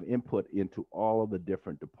we'll have input into all of the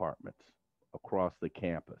different departments across the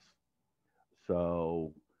campus.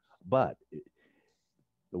 So, but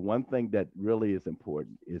the one thing that really is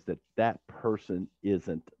important is that that person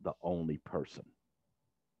isn't the only person.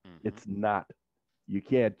 Mm-hmm. It's not. You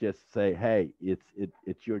can't just say, "Hey,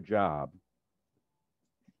 it's your job.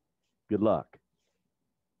 Good luck."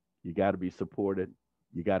 You got to be supported.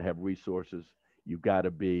 You got to have resources. You got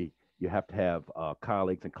to be. You have to have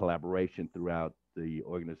colleagues and collaboration throughout the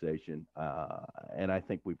organization. And I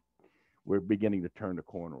think we're beginning to turn the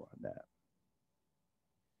corner on that.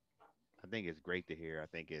 I think it's great to hear. I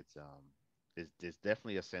think there's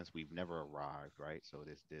definitely a sense we've never arrived, right? So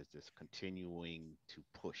there's this continuing to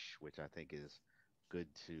push, which I think is good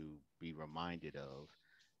to be reminded of.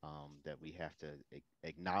 That we have to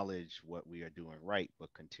acknowledge what we are doing right,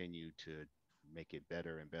 but continue to make it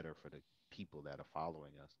better and better for the people that are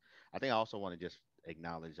following us. I think I also want to just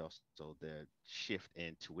acknowledge also the shift in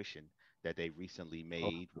tuition that they recently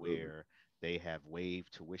made, Absolutely. where they have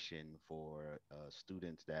waived tuition for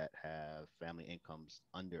students that have family incomes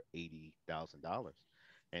under $80,000.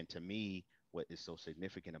 And to me, what is so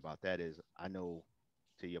significant about that is I know,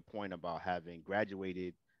 to your point about having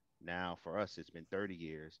graduated, now for us it's been 30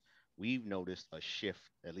 years, we've noticed a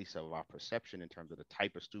shift, at least of our perception, in terms of the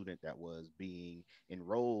type of student that was being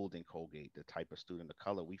enrolled in Colgate, the type of student of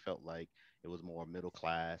color. We felt like it was more middle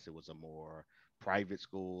class, it was a more private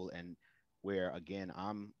school, and where again,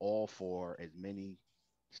 I'm all for as many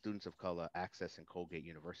students of color accessing Colgate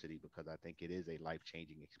University because I think it is a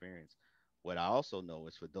life-changing experience. What I also know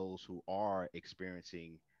is for those who are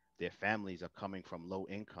experiencing, their families are coming from low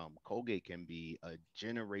income, Colgate can be a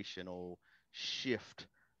generational shift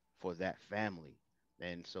for that family.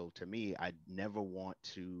 And so to me, I never want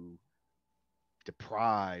to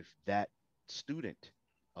deprive that student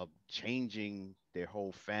of changing their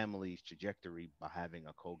whole family's trajectory by having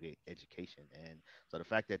a Colgate education. And so the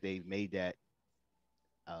fact that they've made that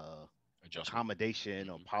uh, Adjustment. accommodation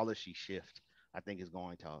or Hmm. policy shift, I think is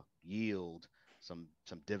going to yield some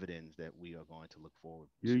dividends that we are going to look forward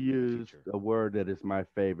You to in the used future. a word that is my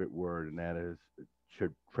favorite word, and that is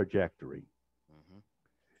trajectory. Hmm.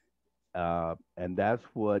 And that's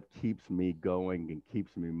what keeps me going and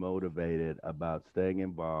keeps me motivated about staying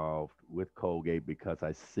involved with Colgate because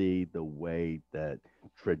I see the way that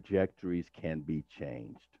trajectories can be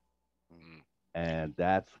changed. Hmm. And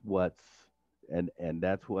that's what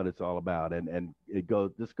it's all about. And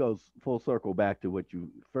this goes full circle back to what you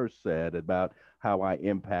first said about how I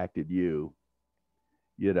impacted your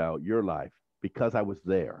life because I was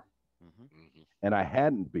there Hmm. Hmm. and I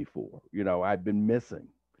hadn't before. I'd been missing.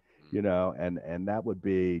 Hmm. And that would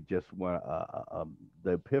be just one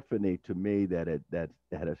the epiphany to me that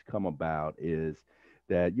has come about is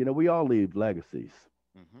that we all leave legacies,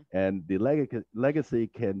 Hmm. and the legacy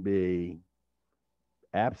can be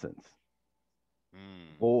absence,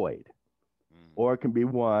 Mm. void, Mm. or it can be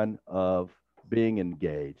one of being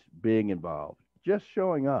engaged, being involved, just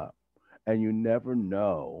showing up, and you never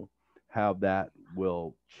know how that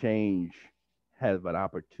will change, have an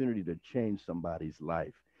opportunity to change somebody's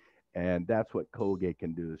life. And that's what Colgate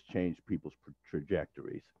can do, is change people's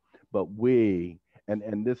trajectories. But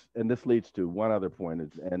and this leads to one other point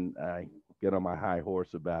is, and I get on my high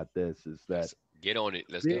horse about this, is that Let's get on it.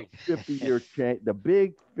 Let's big go. 50-year change, the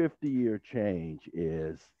big 50-year change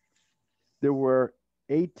is there were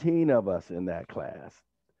 18 of us in that class.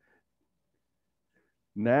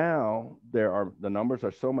 Now the numbers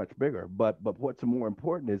are so much bigger, but what's more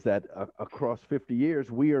important is that across 50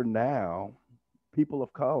 years, we are now, people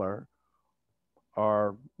of color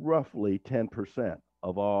are roughly 10%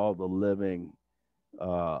 of all the living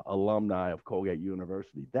alumni of Colgate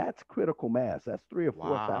University. That's critical mass. That's 3 or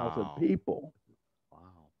 4 thousand Wow. people.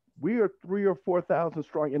 Wow. We are 3 or 4 thousand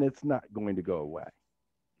strong, and it's not going to go away.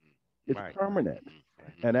 It's Right. Right. permanent.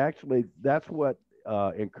 Right. And actually, that's what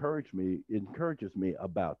encourages me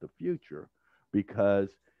about the future,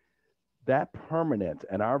 because that permanence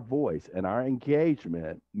and our voice and our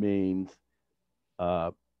engagement means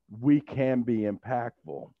uh, we can be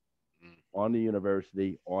impactful Mm. on the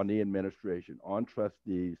university, on the administration, on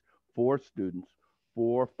trustees, for students,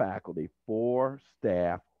 for faculty, for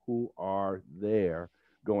staff who are there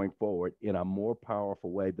going forward in a more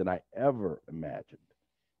powerful way than I ever imagined.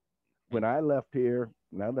 When I left here,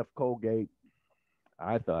 when I left Colgate,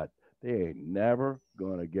 I thought they ain't never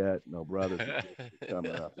gonna get no brothers and sisters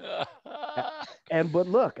coming up. A- And but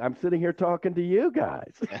look, I'm sitting here talking to you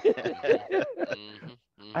guys. Mhm. Mhm.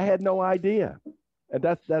 I Mhm. had no idea. And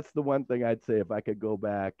that's the one thing I'd say if I could go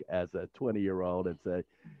back as a 20-year-old and say,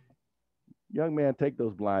 young man, take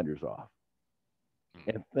those blinders off Mm.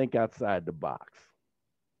 and think outside the box.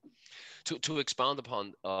 To expound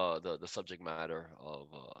upon the subject matter of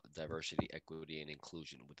diversity, equity, and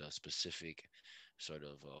inclusion with a specific sort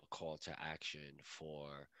of call to action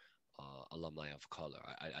for alumni of color,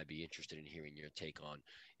 I'd be interested in hearing your take on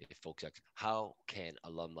if folks ask, how can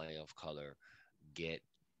alumni of color get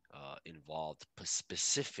involved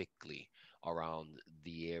specifically around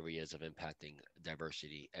the areas of impacting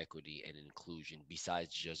diversity, equity, and inclusion,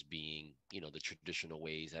 besides just being, the traditional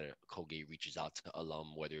ways that Colgate reaches out to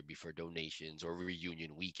alum, whether it be for donations or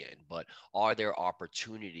reunion weekend. But are there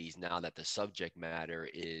opportunities now that the subject matter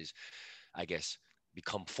is, I guess,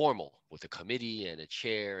 become formal with a committee and a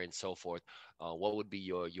chair and so forth? What would be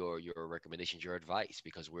your recommendations, your advice?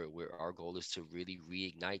 Because our goal is to really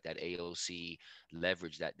reignite that AOC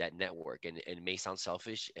leverage, that network, and it may sound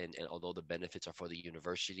selfish, and although the benefits are for the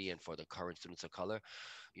university and for the current students of color,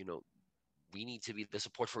 you know we need to be the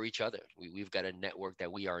support for each other. We've got a network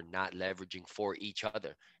that we are not leveraging for each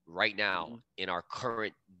other right now in our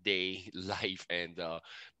current day life. And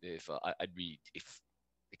if I'd be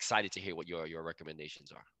excited to hear what your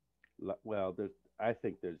recommendations are. Well, I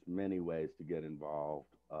think there's many ways to get involved,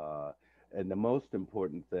 and the most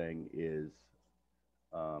important thing is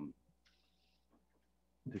um,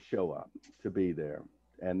 to show up, to be there.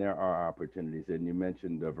 And there are opportunities. And you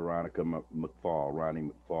mentioned Veronica McFall, Ronnie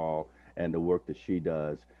McFall, and the work that she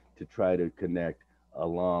does to try to connect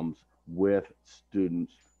alums with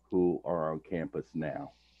students who are on campus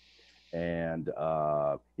now, and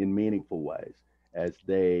in meaningful ways as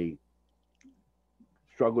they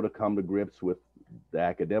struggle to come to grips with the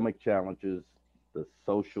academic challenges, the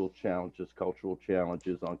social challenges, cultural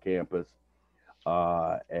challenges on campus,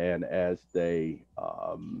 and as they,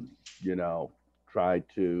 try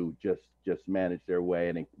to just manage their way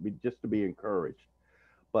and just to be encouraged.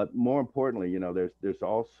 But more importantly, there's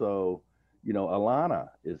also, Alana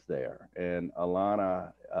is there, and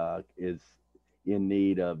Alana is in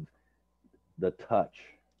need of the touch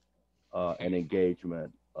and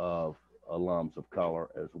engagement of alums of color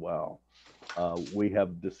as well. We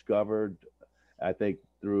have discovered, I think,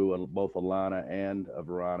 through both Alana and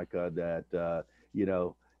Veronica, that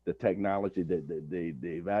the technology,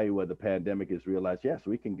 the value of the pandemic is realized. Yes,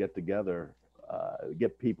 we can get together,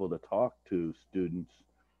 get people to talk to students,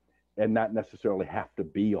 and not necessarily have to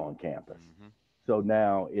be on campus. Mm-hmm. So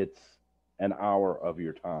now it's an hour of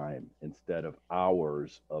your time instead of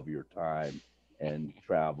hours of your time and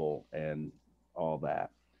travel and all that.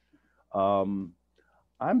 I'm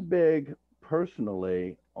big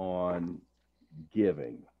personally on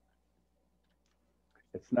giving.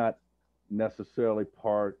 It's not necessarily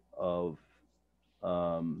part of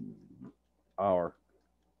our,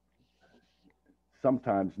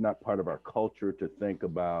 sometimes not part of our culture to think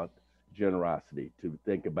about generosity, to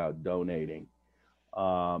think about donating.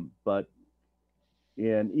 But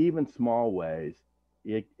in even small ways,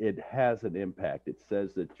 it has an impact. It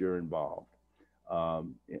says that you're involved.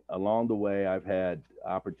 Along the way, I've had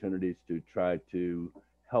opportunities to try to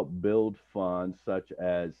help build funds, such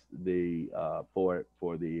as the for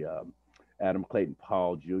the Adam Clayton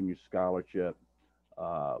Powell Jr. Scholarship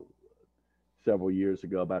several years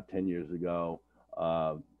ago, about 10 years ago,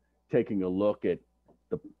 taking a look at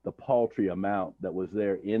the paltry amount that was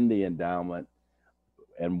there in the endowment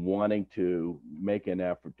and wanting to make an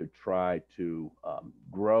effort to try to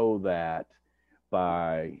grow that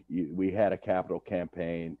we had a capital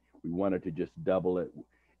campaign. We wanted to just double it.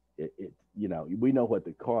 We know what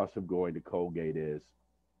the cost of going to Colgate is.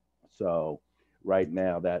 So right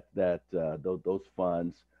now those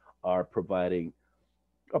funds are providing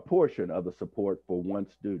a portion of the support for one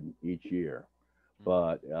student each year.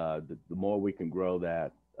 But the more we can grow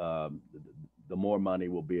that, the more money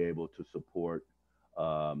we'll be able to support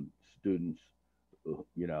students,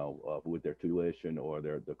 with their tuition or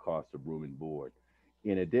the cost of room and board.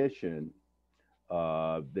 In addition,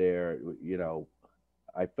 I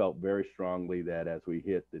felt very strongly that as we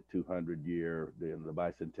hit the 200-year, the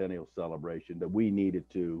bicentennial celebration, that we needed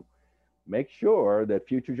to make sure that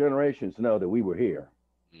future generations know that we were here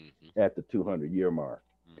at the 200-year mark.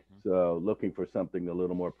 So looking for something a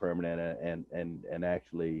little more permanent and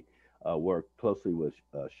actually work closely with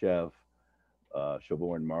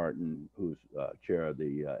Siobhan Martin, who's chair of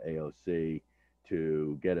the AOC,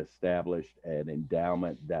 to get established an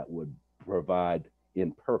endowment that would provide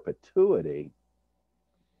in perpetuity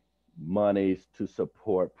monies to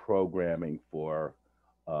support programming for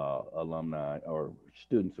alumni or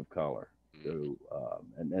students of color. So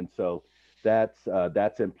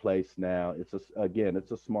that's in place now. It's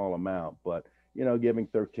a small amount, but giving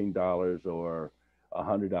 $13 or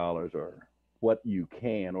 $100 or what you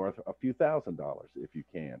can, or a few $1,000s if you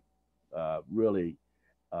can, really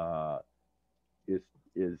is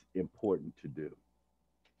is important to do.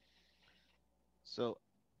 So,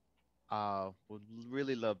 would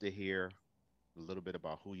really love to hear a little bit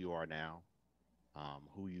about who you are now,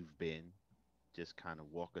 who you've been. Just kind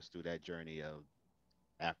of walk us through that journey of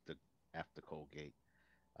after after Colgate.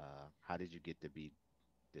 How did you get to be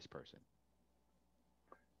this person?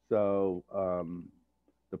 So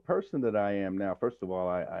the person that I am now, first of all,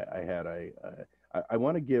 I had I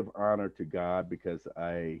want to give honor to God because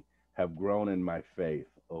I have grown in my faith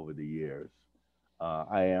over the years.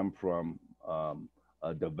 I am from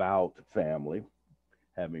a devout family,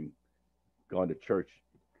 having gone to church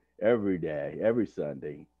every day, every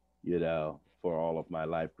Sunday, for all of my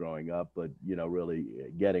life growing up, but, really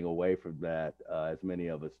getting away from that, as many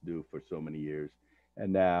of us do for so many years.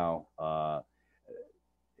 And now,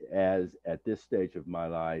 as at this stage of my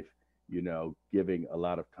life, giving a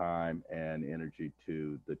lot of time and energy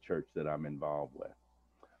to the church that I'm involved with.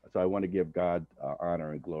 So I want to give God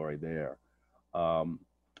honor and glory there. Um,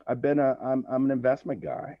 I'm an investment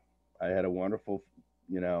guy. I had a wonderful,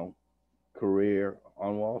 you know, career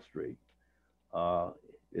on Wall Street. Uh,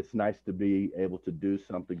 it's nice to be able to do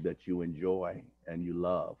something that you enjoy and you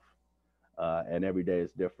love, and every day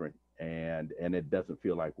is different, and it doesn't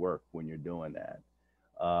feel like work when you're doing that.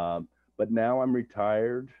 But now I'm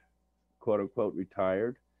retired, quote unquote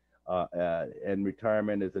retired, and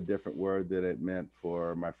retirement is a different word than it meant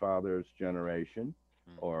for my father's generation,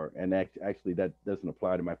 Mm. actually that doesn't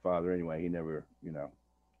apply to my father anyway. He never,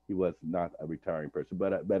 he was not a retiring person,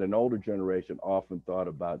 but an older generation often thought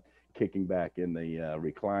about kicking back in the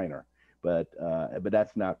recliner. But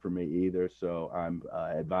that's not for me either. So I'm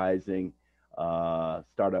advising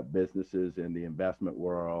startup businesses in the investment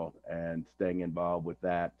world and staying involved with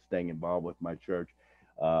that, staying involved with my church,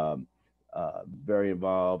 um, very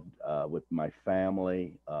involved with my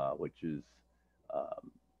family, which is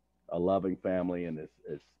um, a loving family and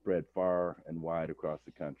is spread far and wide across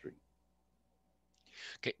the country.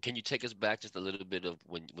 Can you take us back just a little bit of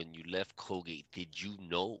when you left Colgate? Did you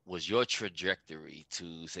know, was your trajectory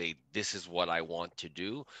to say, this is what I want to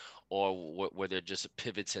do? Or were there just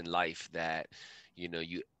pivots in life that,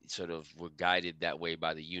 you sort of were guided that way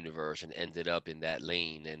by the universe and ended up in that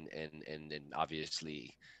lane and then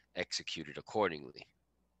obviously executed accordingly?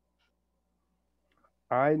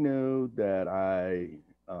 I knew that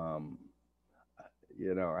um,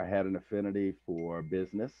 I had an affinity for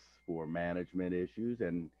business, for management issues,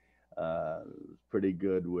 and was pretty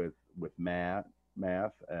good with math,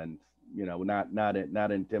 and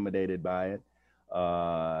not intimidated by it.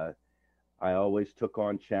 Uh, I always took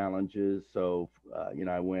on challenges, so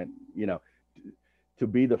I went, to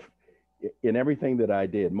be in everything that I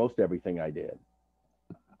did, most everything I did,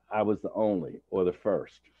 I was the only or the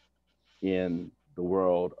first in the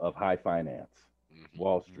world of high finance, Hmm.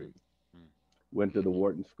 Wall Mm. Street. Mm. Went to the Hmm.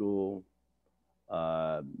 Wharton School,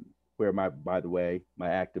 where by the way, my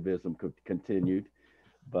activism continued.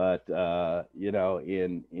 But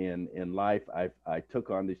in life, I took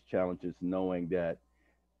on these challenges, knowing that,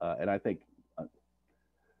 and I think, uh,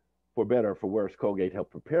 for better or for worse, Colgate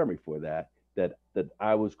helped prepare me for that. That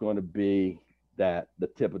I was going to be the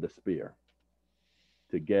tip of the spear,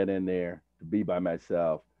 to get in there, to be by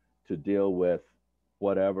myself, to deal with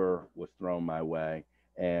whatever was thrown my way,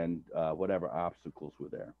 and whatever obstacles were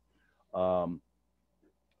there. Um,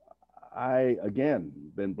 I again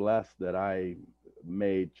been blessed that I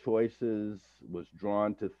made choices, was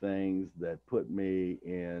drawn to things that put me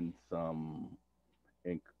in some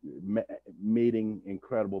in, meeting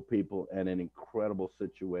incredible people and in incredible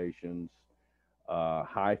situations,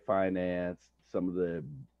 high finance, some of the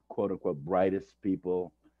quote unquote brightest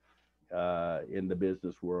people in the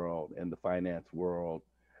business world, in the finance world,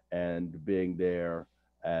 and being there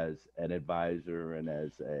as an advisor and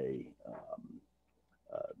as uh,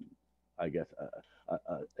 I guess,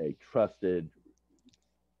 a trusted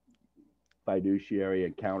fiduciary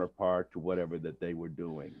and counterpart to whatever that they were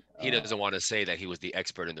doing. He doesn't want to say that he was the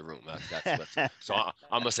expert in the room. That's what. So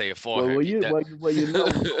I'm gonna say it for Well, him. well, He, you that, well, we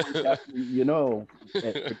always have to,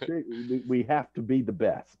 we have to be the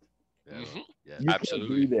best. Yeah. Mhm. Yes. You can't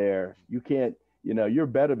be Absolutely. there. You can't. You're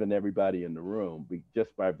better than everybody in the room,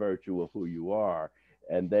 just by virtue of who you are,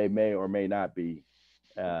 and they may or may not be,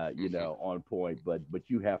 Hmm. on point, but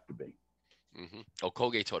you have to be. Hmm. Oh,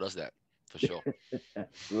 Colgate taught us that for sure.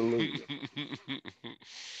 Absolutely.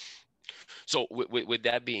 So with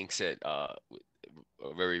that being said, a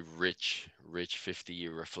very rich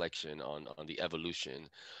 50-year reflection on the evolution.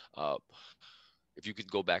 Uh, if you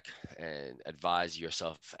could go back and advise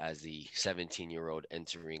yourself as the 17-year-old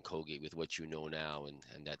entering Colgate with what you know now,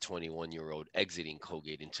 and that 21-year-old exiting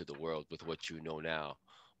Colgate into the world with what you know now,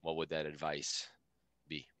 what would that advice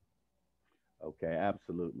be? Okay,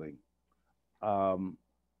 absolutely. Um,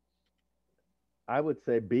 I would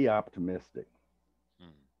say be optimistic.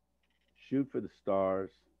 Mm, Shoot for the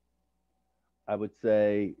stars. I would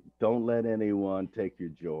say don't let anyone take your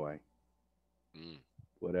joy, Mm,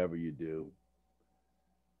 whatever you do.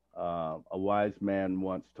 A wise man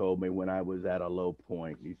once told me when I was at a low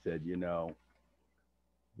point, he said,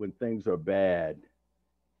 when things are bad,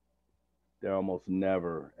 they're almost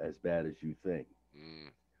never as bad as you think. mm,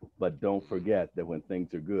 But don't mm, forget that when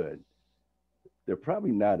things are good, they're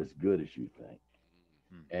probably not as good as you think.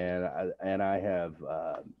 mm. And I have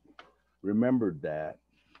remembered that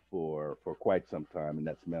for quite some time, and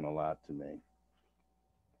that's meant a lot to me.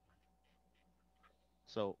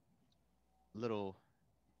 So, little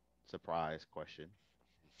surprise question.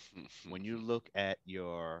 mm. When you look at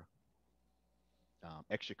your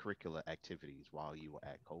extracurricular activities while you were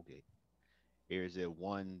at Colgate, is there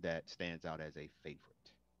one that stands out as a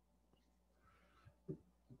favorite?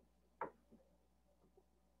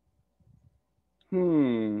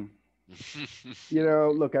 Hmm.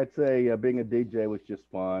 Look, I'd say being a DJ was just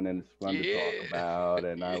fun, and it's fun to talk Yeah. about.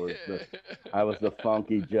 And I was the Yeah.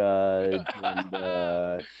 funky judge, and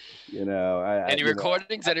Any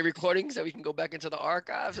recordings? Any recordings that we can go back into the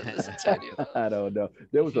archives and listen to any of I those? don't know.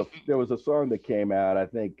 There was a song that came out. I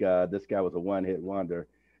think this guy was a one-hit wonder.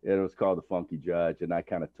 It was called "The Funky Judge," and I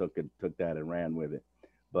kind of took that and ran with it.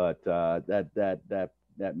 But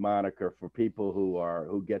that moniker for people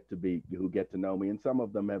who get to know me, and some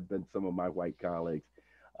of them have been some of my white colleagues.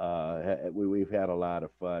 We've had a lot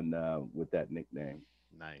of fun with that nickname.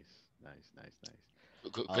 Nice, nice, nice, nice.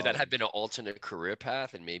 Could that have Um, been an alternate career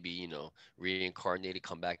path and maybe, reincarnated,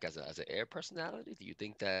 come back as an air personality? Do you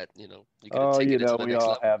think that, you could have Oh, taken it to the we next all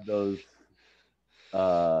level? have those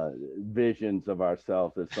visions of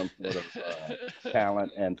ourselves as some sort of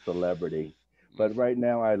talent and celebrity. But Mhm. right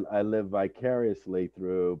now, I live vicariously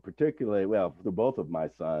through, particularly, well, through both of my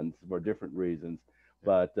sons for different reasons. yeah.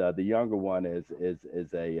 But the younger one is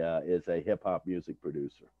a hip hop music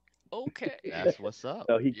producer, Okay. That's what's up.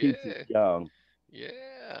 so he keeps it Yeah. young. Yeah.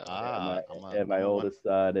 And Ah, my and my I'm a one. oldest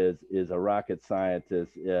son is a rocket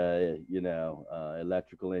scientist,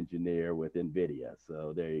 electrical engineer with NVIDIA.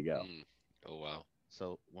 So there you go. Mm. Oh, wow.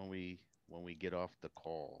 So when we get off the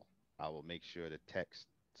call, I will make sure to text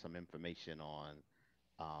some information on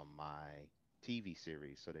my TV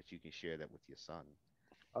series so that you can share that with your son.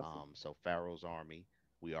 Awesome. So Pharaoh's Army,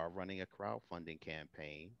 we are running a crowdfunding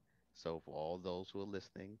campaign. So for all those who are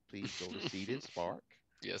listening, please go to Seed and Spark,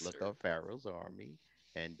 Yes, look sir. up Pharaoh's Army,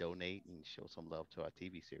 and donate and show some love to our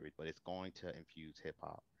TV series. But it's going to infuse hip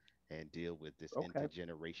hop and deal with this Okay.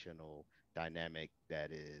 intergenerational dynamic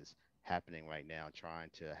that is happening right now, trying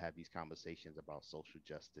to have these conversations about social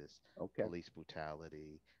justice, Okay. police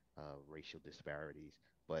brutality, racial disparities.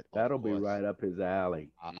 But of That'll be course, right up his alley.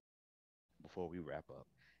 before we wrap up.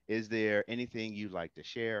 Is there anything you'd like to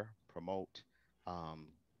share, promote? Um,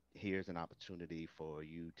 Here's an opportunity for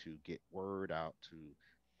you to get word out to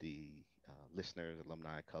the listeners,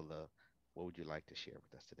 alumni of color. What would you like to share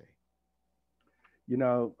with us today? You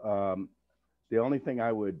know, the only thing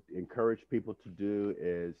I would encourage people to do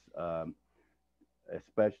is,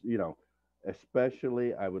 especially,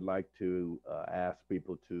 especially I would like to ask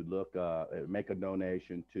people to make a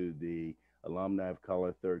donation to the Alumni of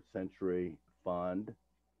Color Third Century Fund.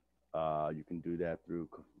 You can do that through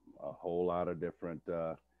a whole lot of different,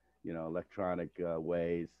 electronic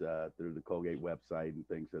ways through the Colgate website and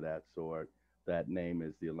things of that sort. That name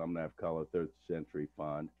is the Alumni of Color Third Century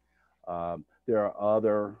Fund. There are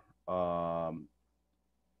other um,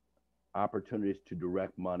 opportunities to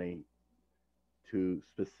direct money to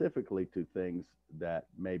specifically to things that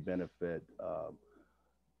may benefit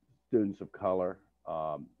students of color.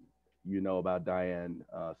 About Diane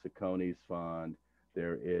Siccone's fund.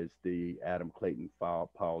 There is the Adam Clayton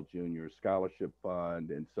Paul Jr. Scholarship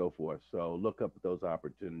Fund and so forth. So look up those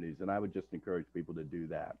opportunities, and I would just encourage people to do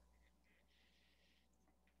that.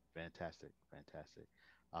 Fantastic, fantastic.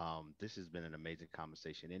 This has been an amazing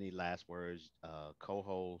conversation. Any last words,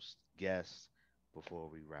 co-host, guests, before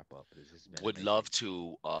we wrap up? This has been Would amazing. love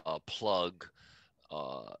to plug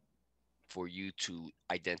uh, for you to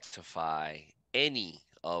identify any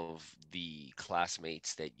of the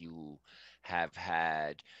classmates that you have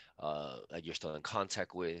had, that you're still in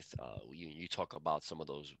contact with. You talk about some of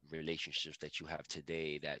those relationships that you have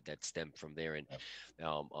today that stem from there, and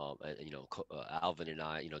Alvin and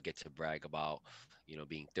I, get to brag about,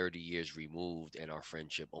 being 30 years removed and our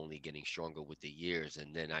friendship only getting stronger with the years.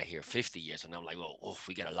 And then I hear 50 years, and I'm like, well, oof,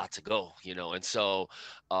 we got a lot to go. And so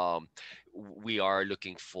um, we are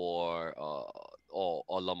looking for all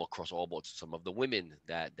alum across all boards. Some of the women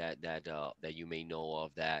that you may know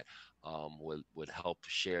of that would help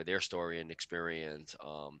share their story and experience.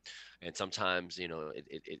 And sometimes,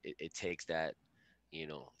 it takes that,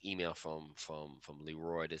 email from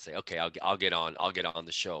Leroy to say, okay, I'll get on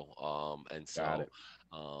the show. And Got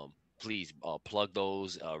so, it. please plug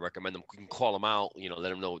those, recommend them. You can call them out, let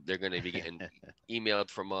them know they're going to be getting emailed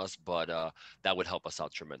from us, but that would help us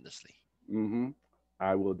out tremendously. Mm-hmm.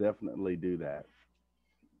 I will definitely do that.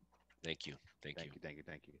 Thank you. Thank you.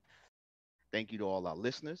 Thank you to all our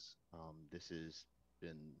listeners. This has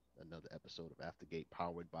been another episode of Aftergate,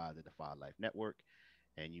 powered by the Defy Life Network,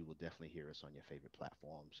 and you will definitely hear us on your favorite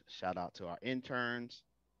platforms. Shout out to our interns,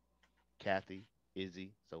 Kathy,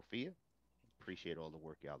 Izzy, Sophia. Appreciate all the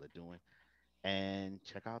work y'all are doing. And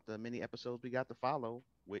check out the mini episodes we got to follow,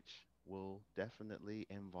 which will definitely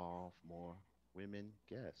involve more women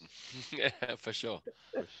guests. Yeah, for sure.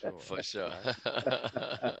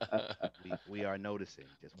 We are noticing.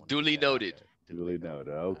 Just duly noted. Duly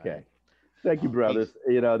noted. Okay. Thank you, brothers.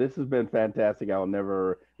 Peace. This has been fantastic. I'll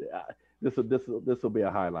never. This will be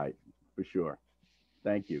a highlight for sure.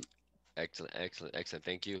 Thank you. Excellent.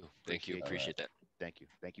 Thank you. Appreciate that. Thank you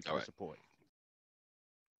for the support.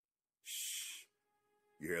 Shh.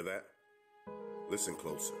 You hear that? Listen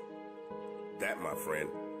closer. That, my friend,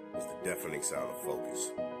 is the deafening sound of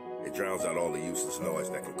focus. It drowns out all the useless noise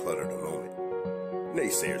that can clutter the moment.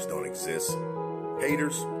 Naysayers don't exist.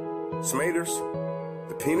 Haters? Smaters?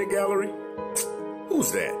 The peanut gallery?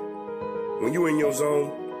 Who's that? When you in your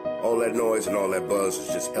zone, all that noise and all that buzz is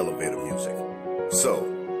just elevator music. So,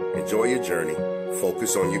 enjoy your journey,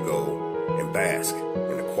 focus on your goal, and bask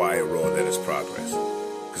in the quiet roar that is progress.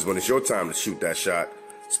 Because when it's your time to shoot that shot,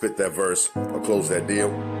 spit that verse, or close that deal,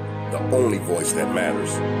 the only voice that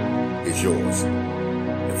matters is yours.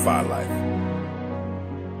 Defy Life.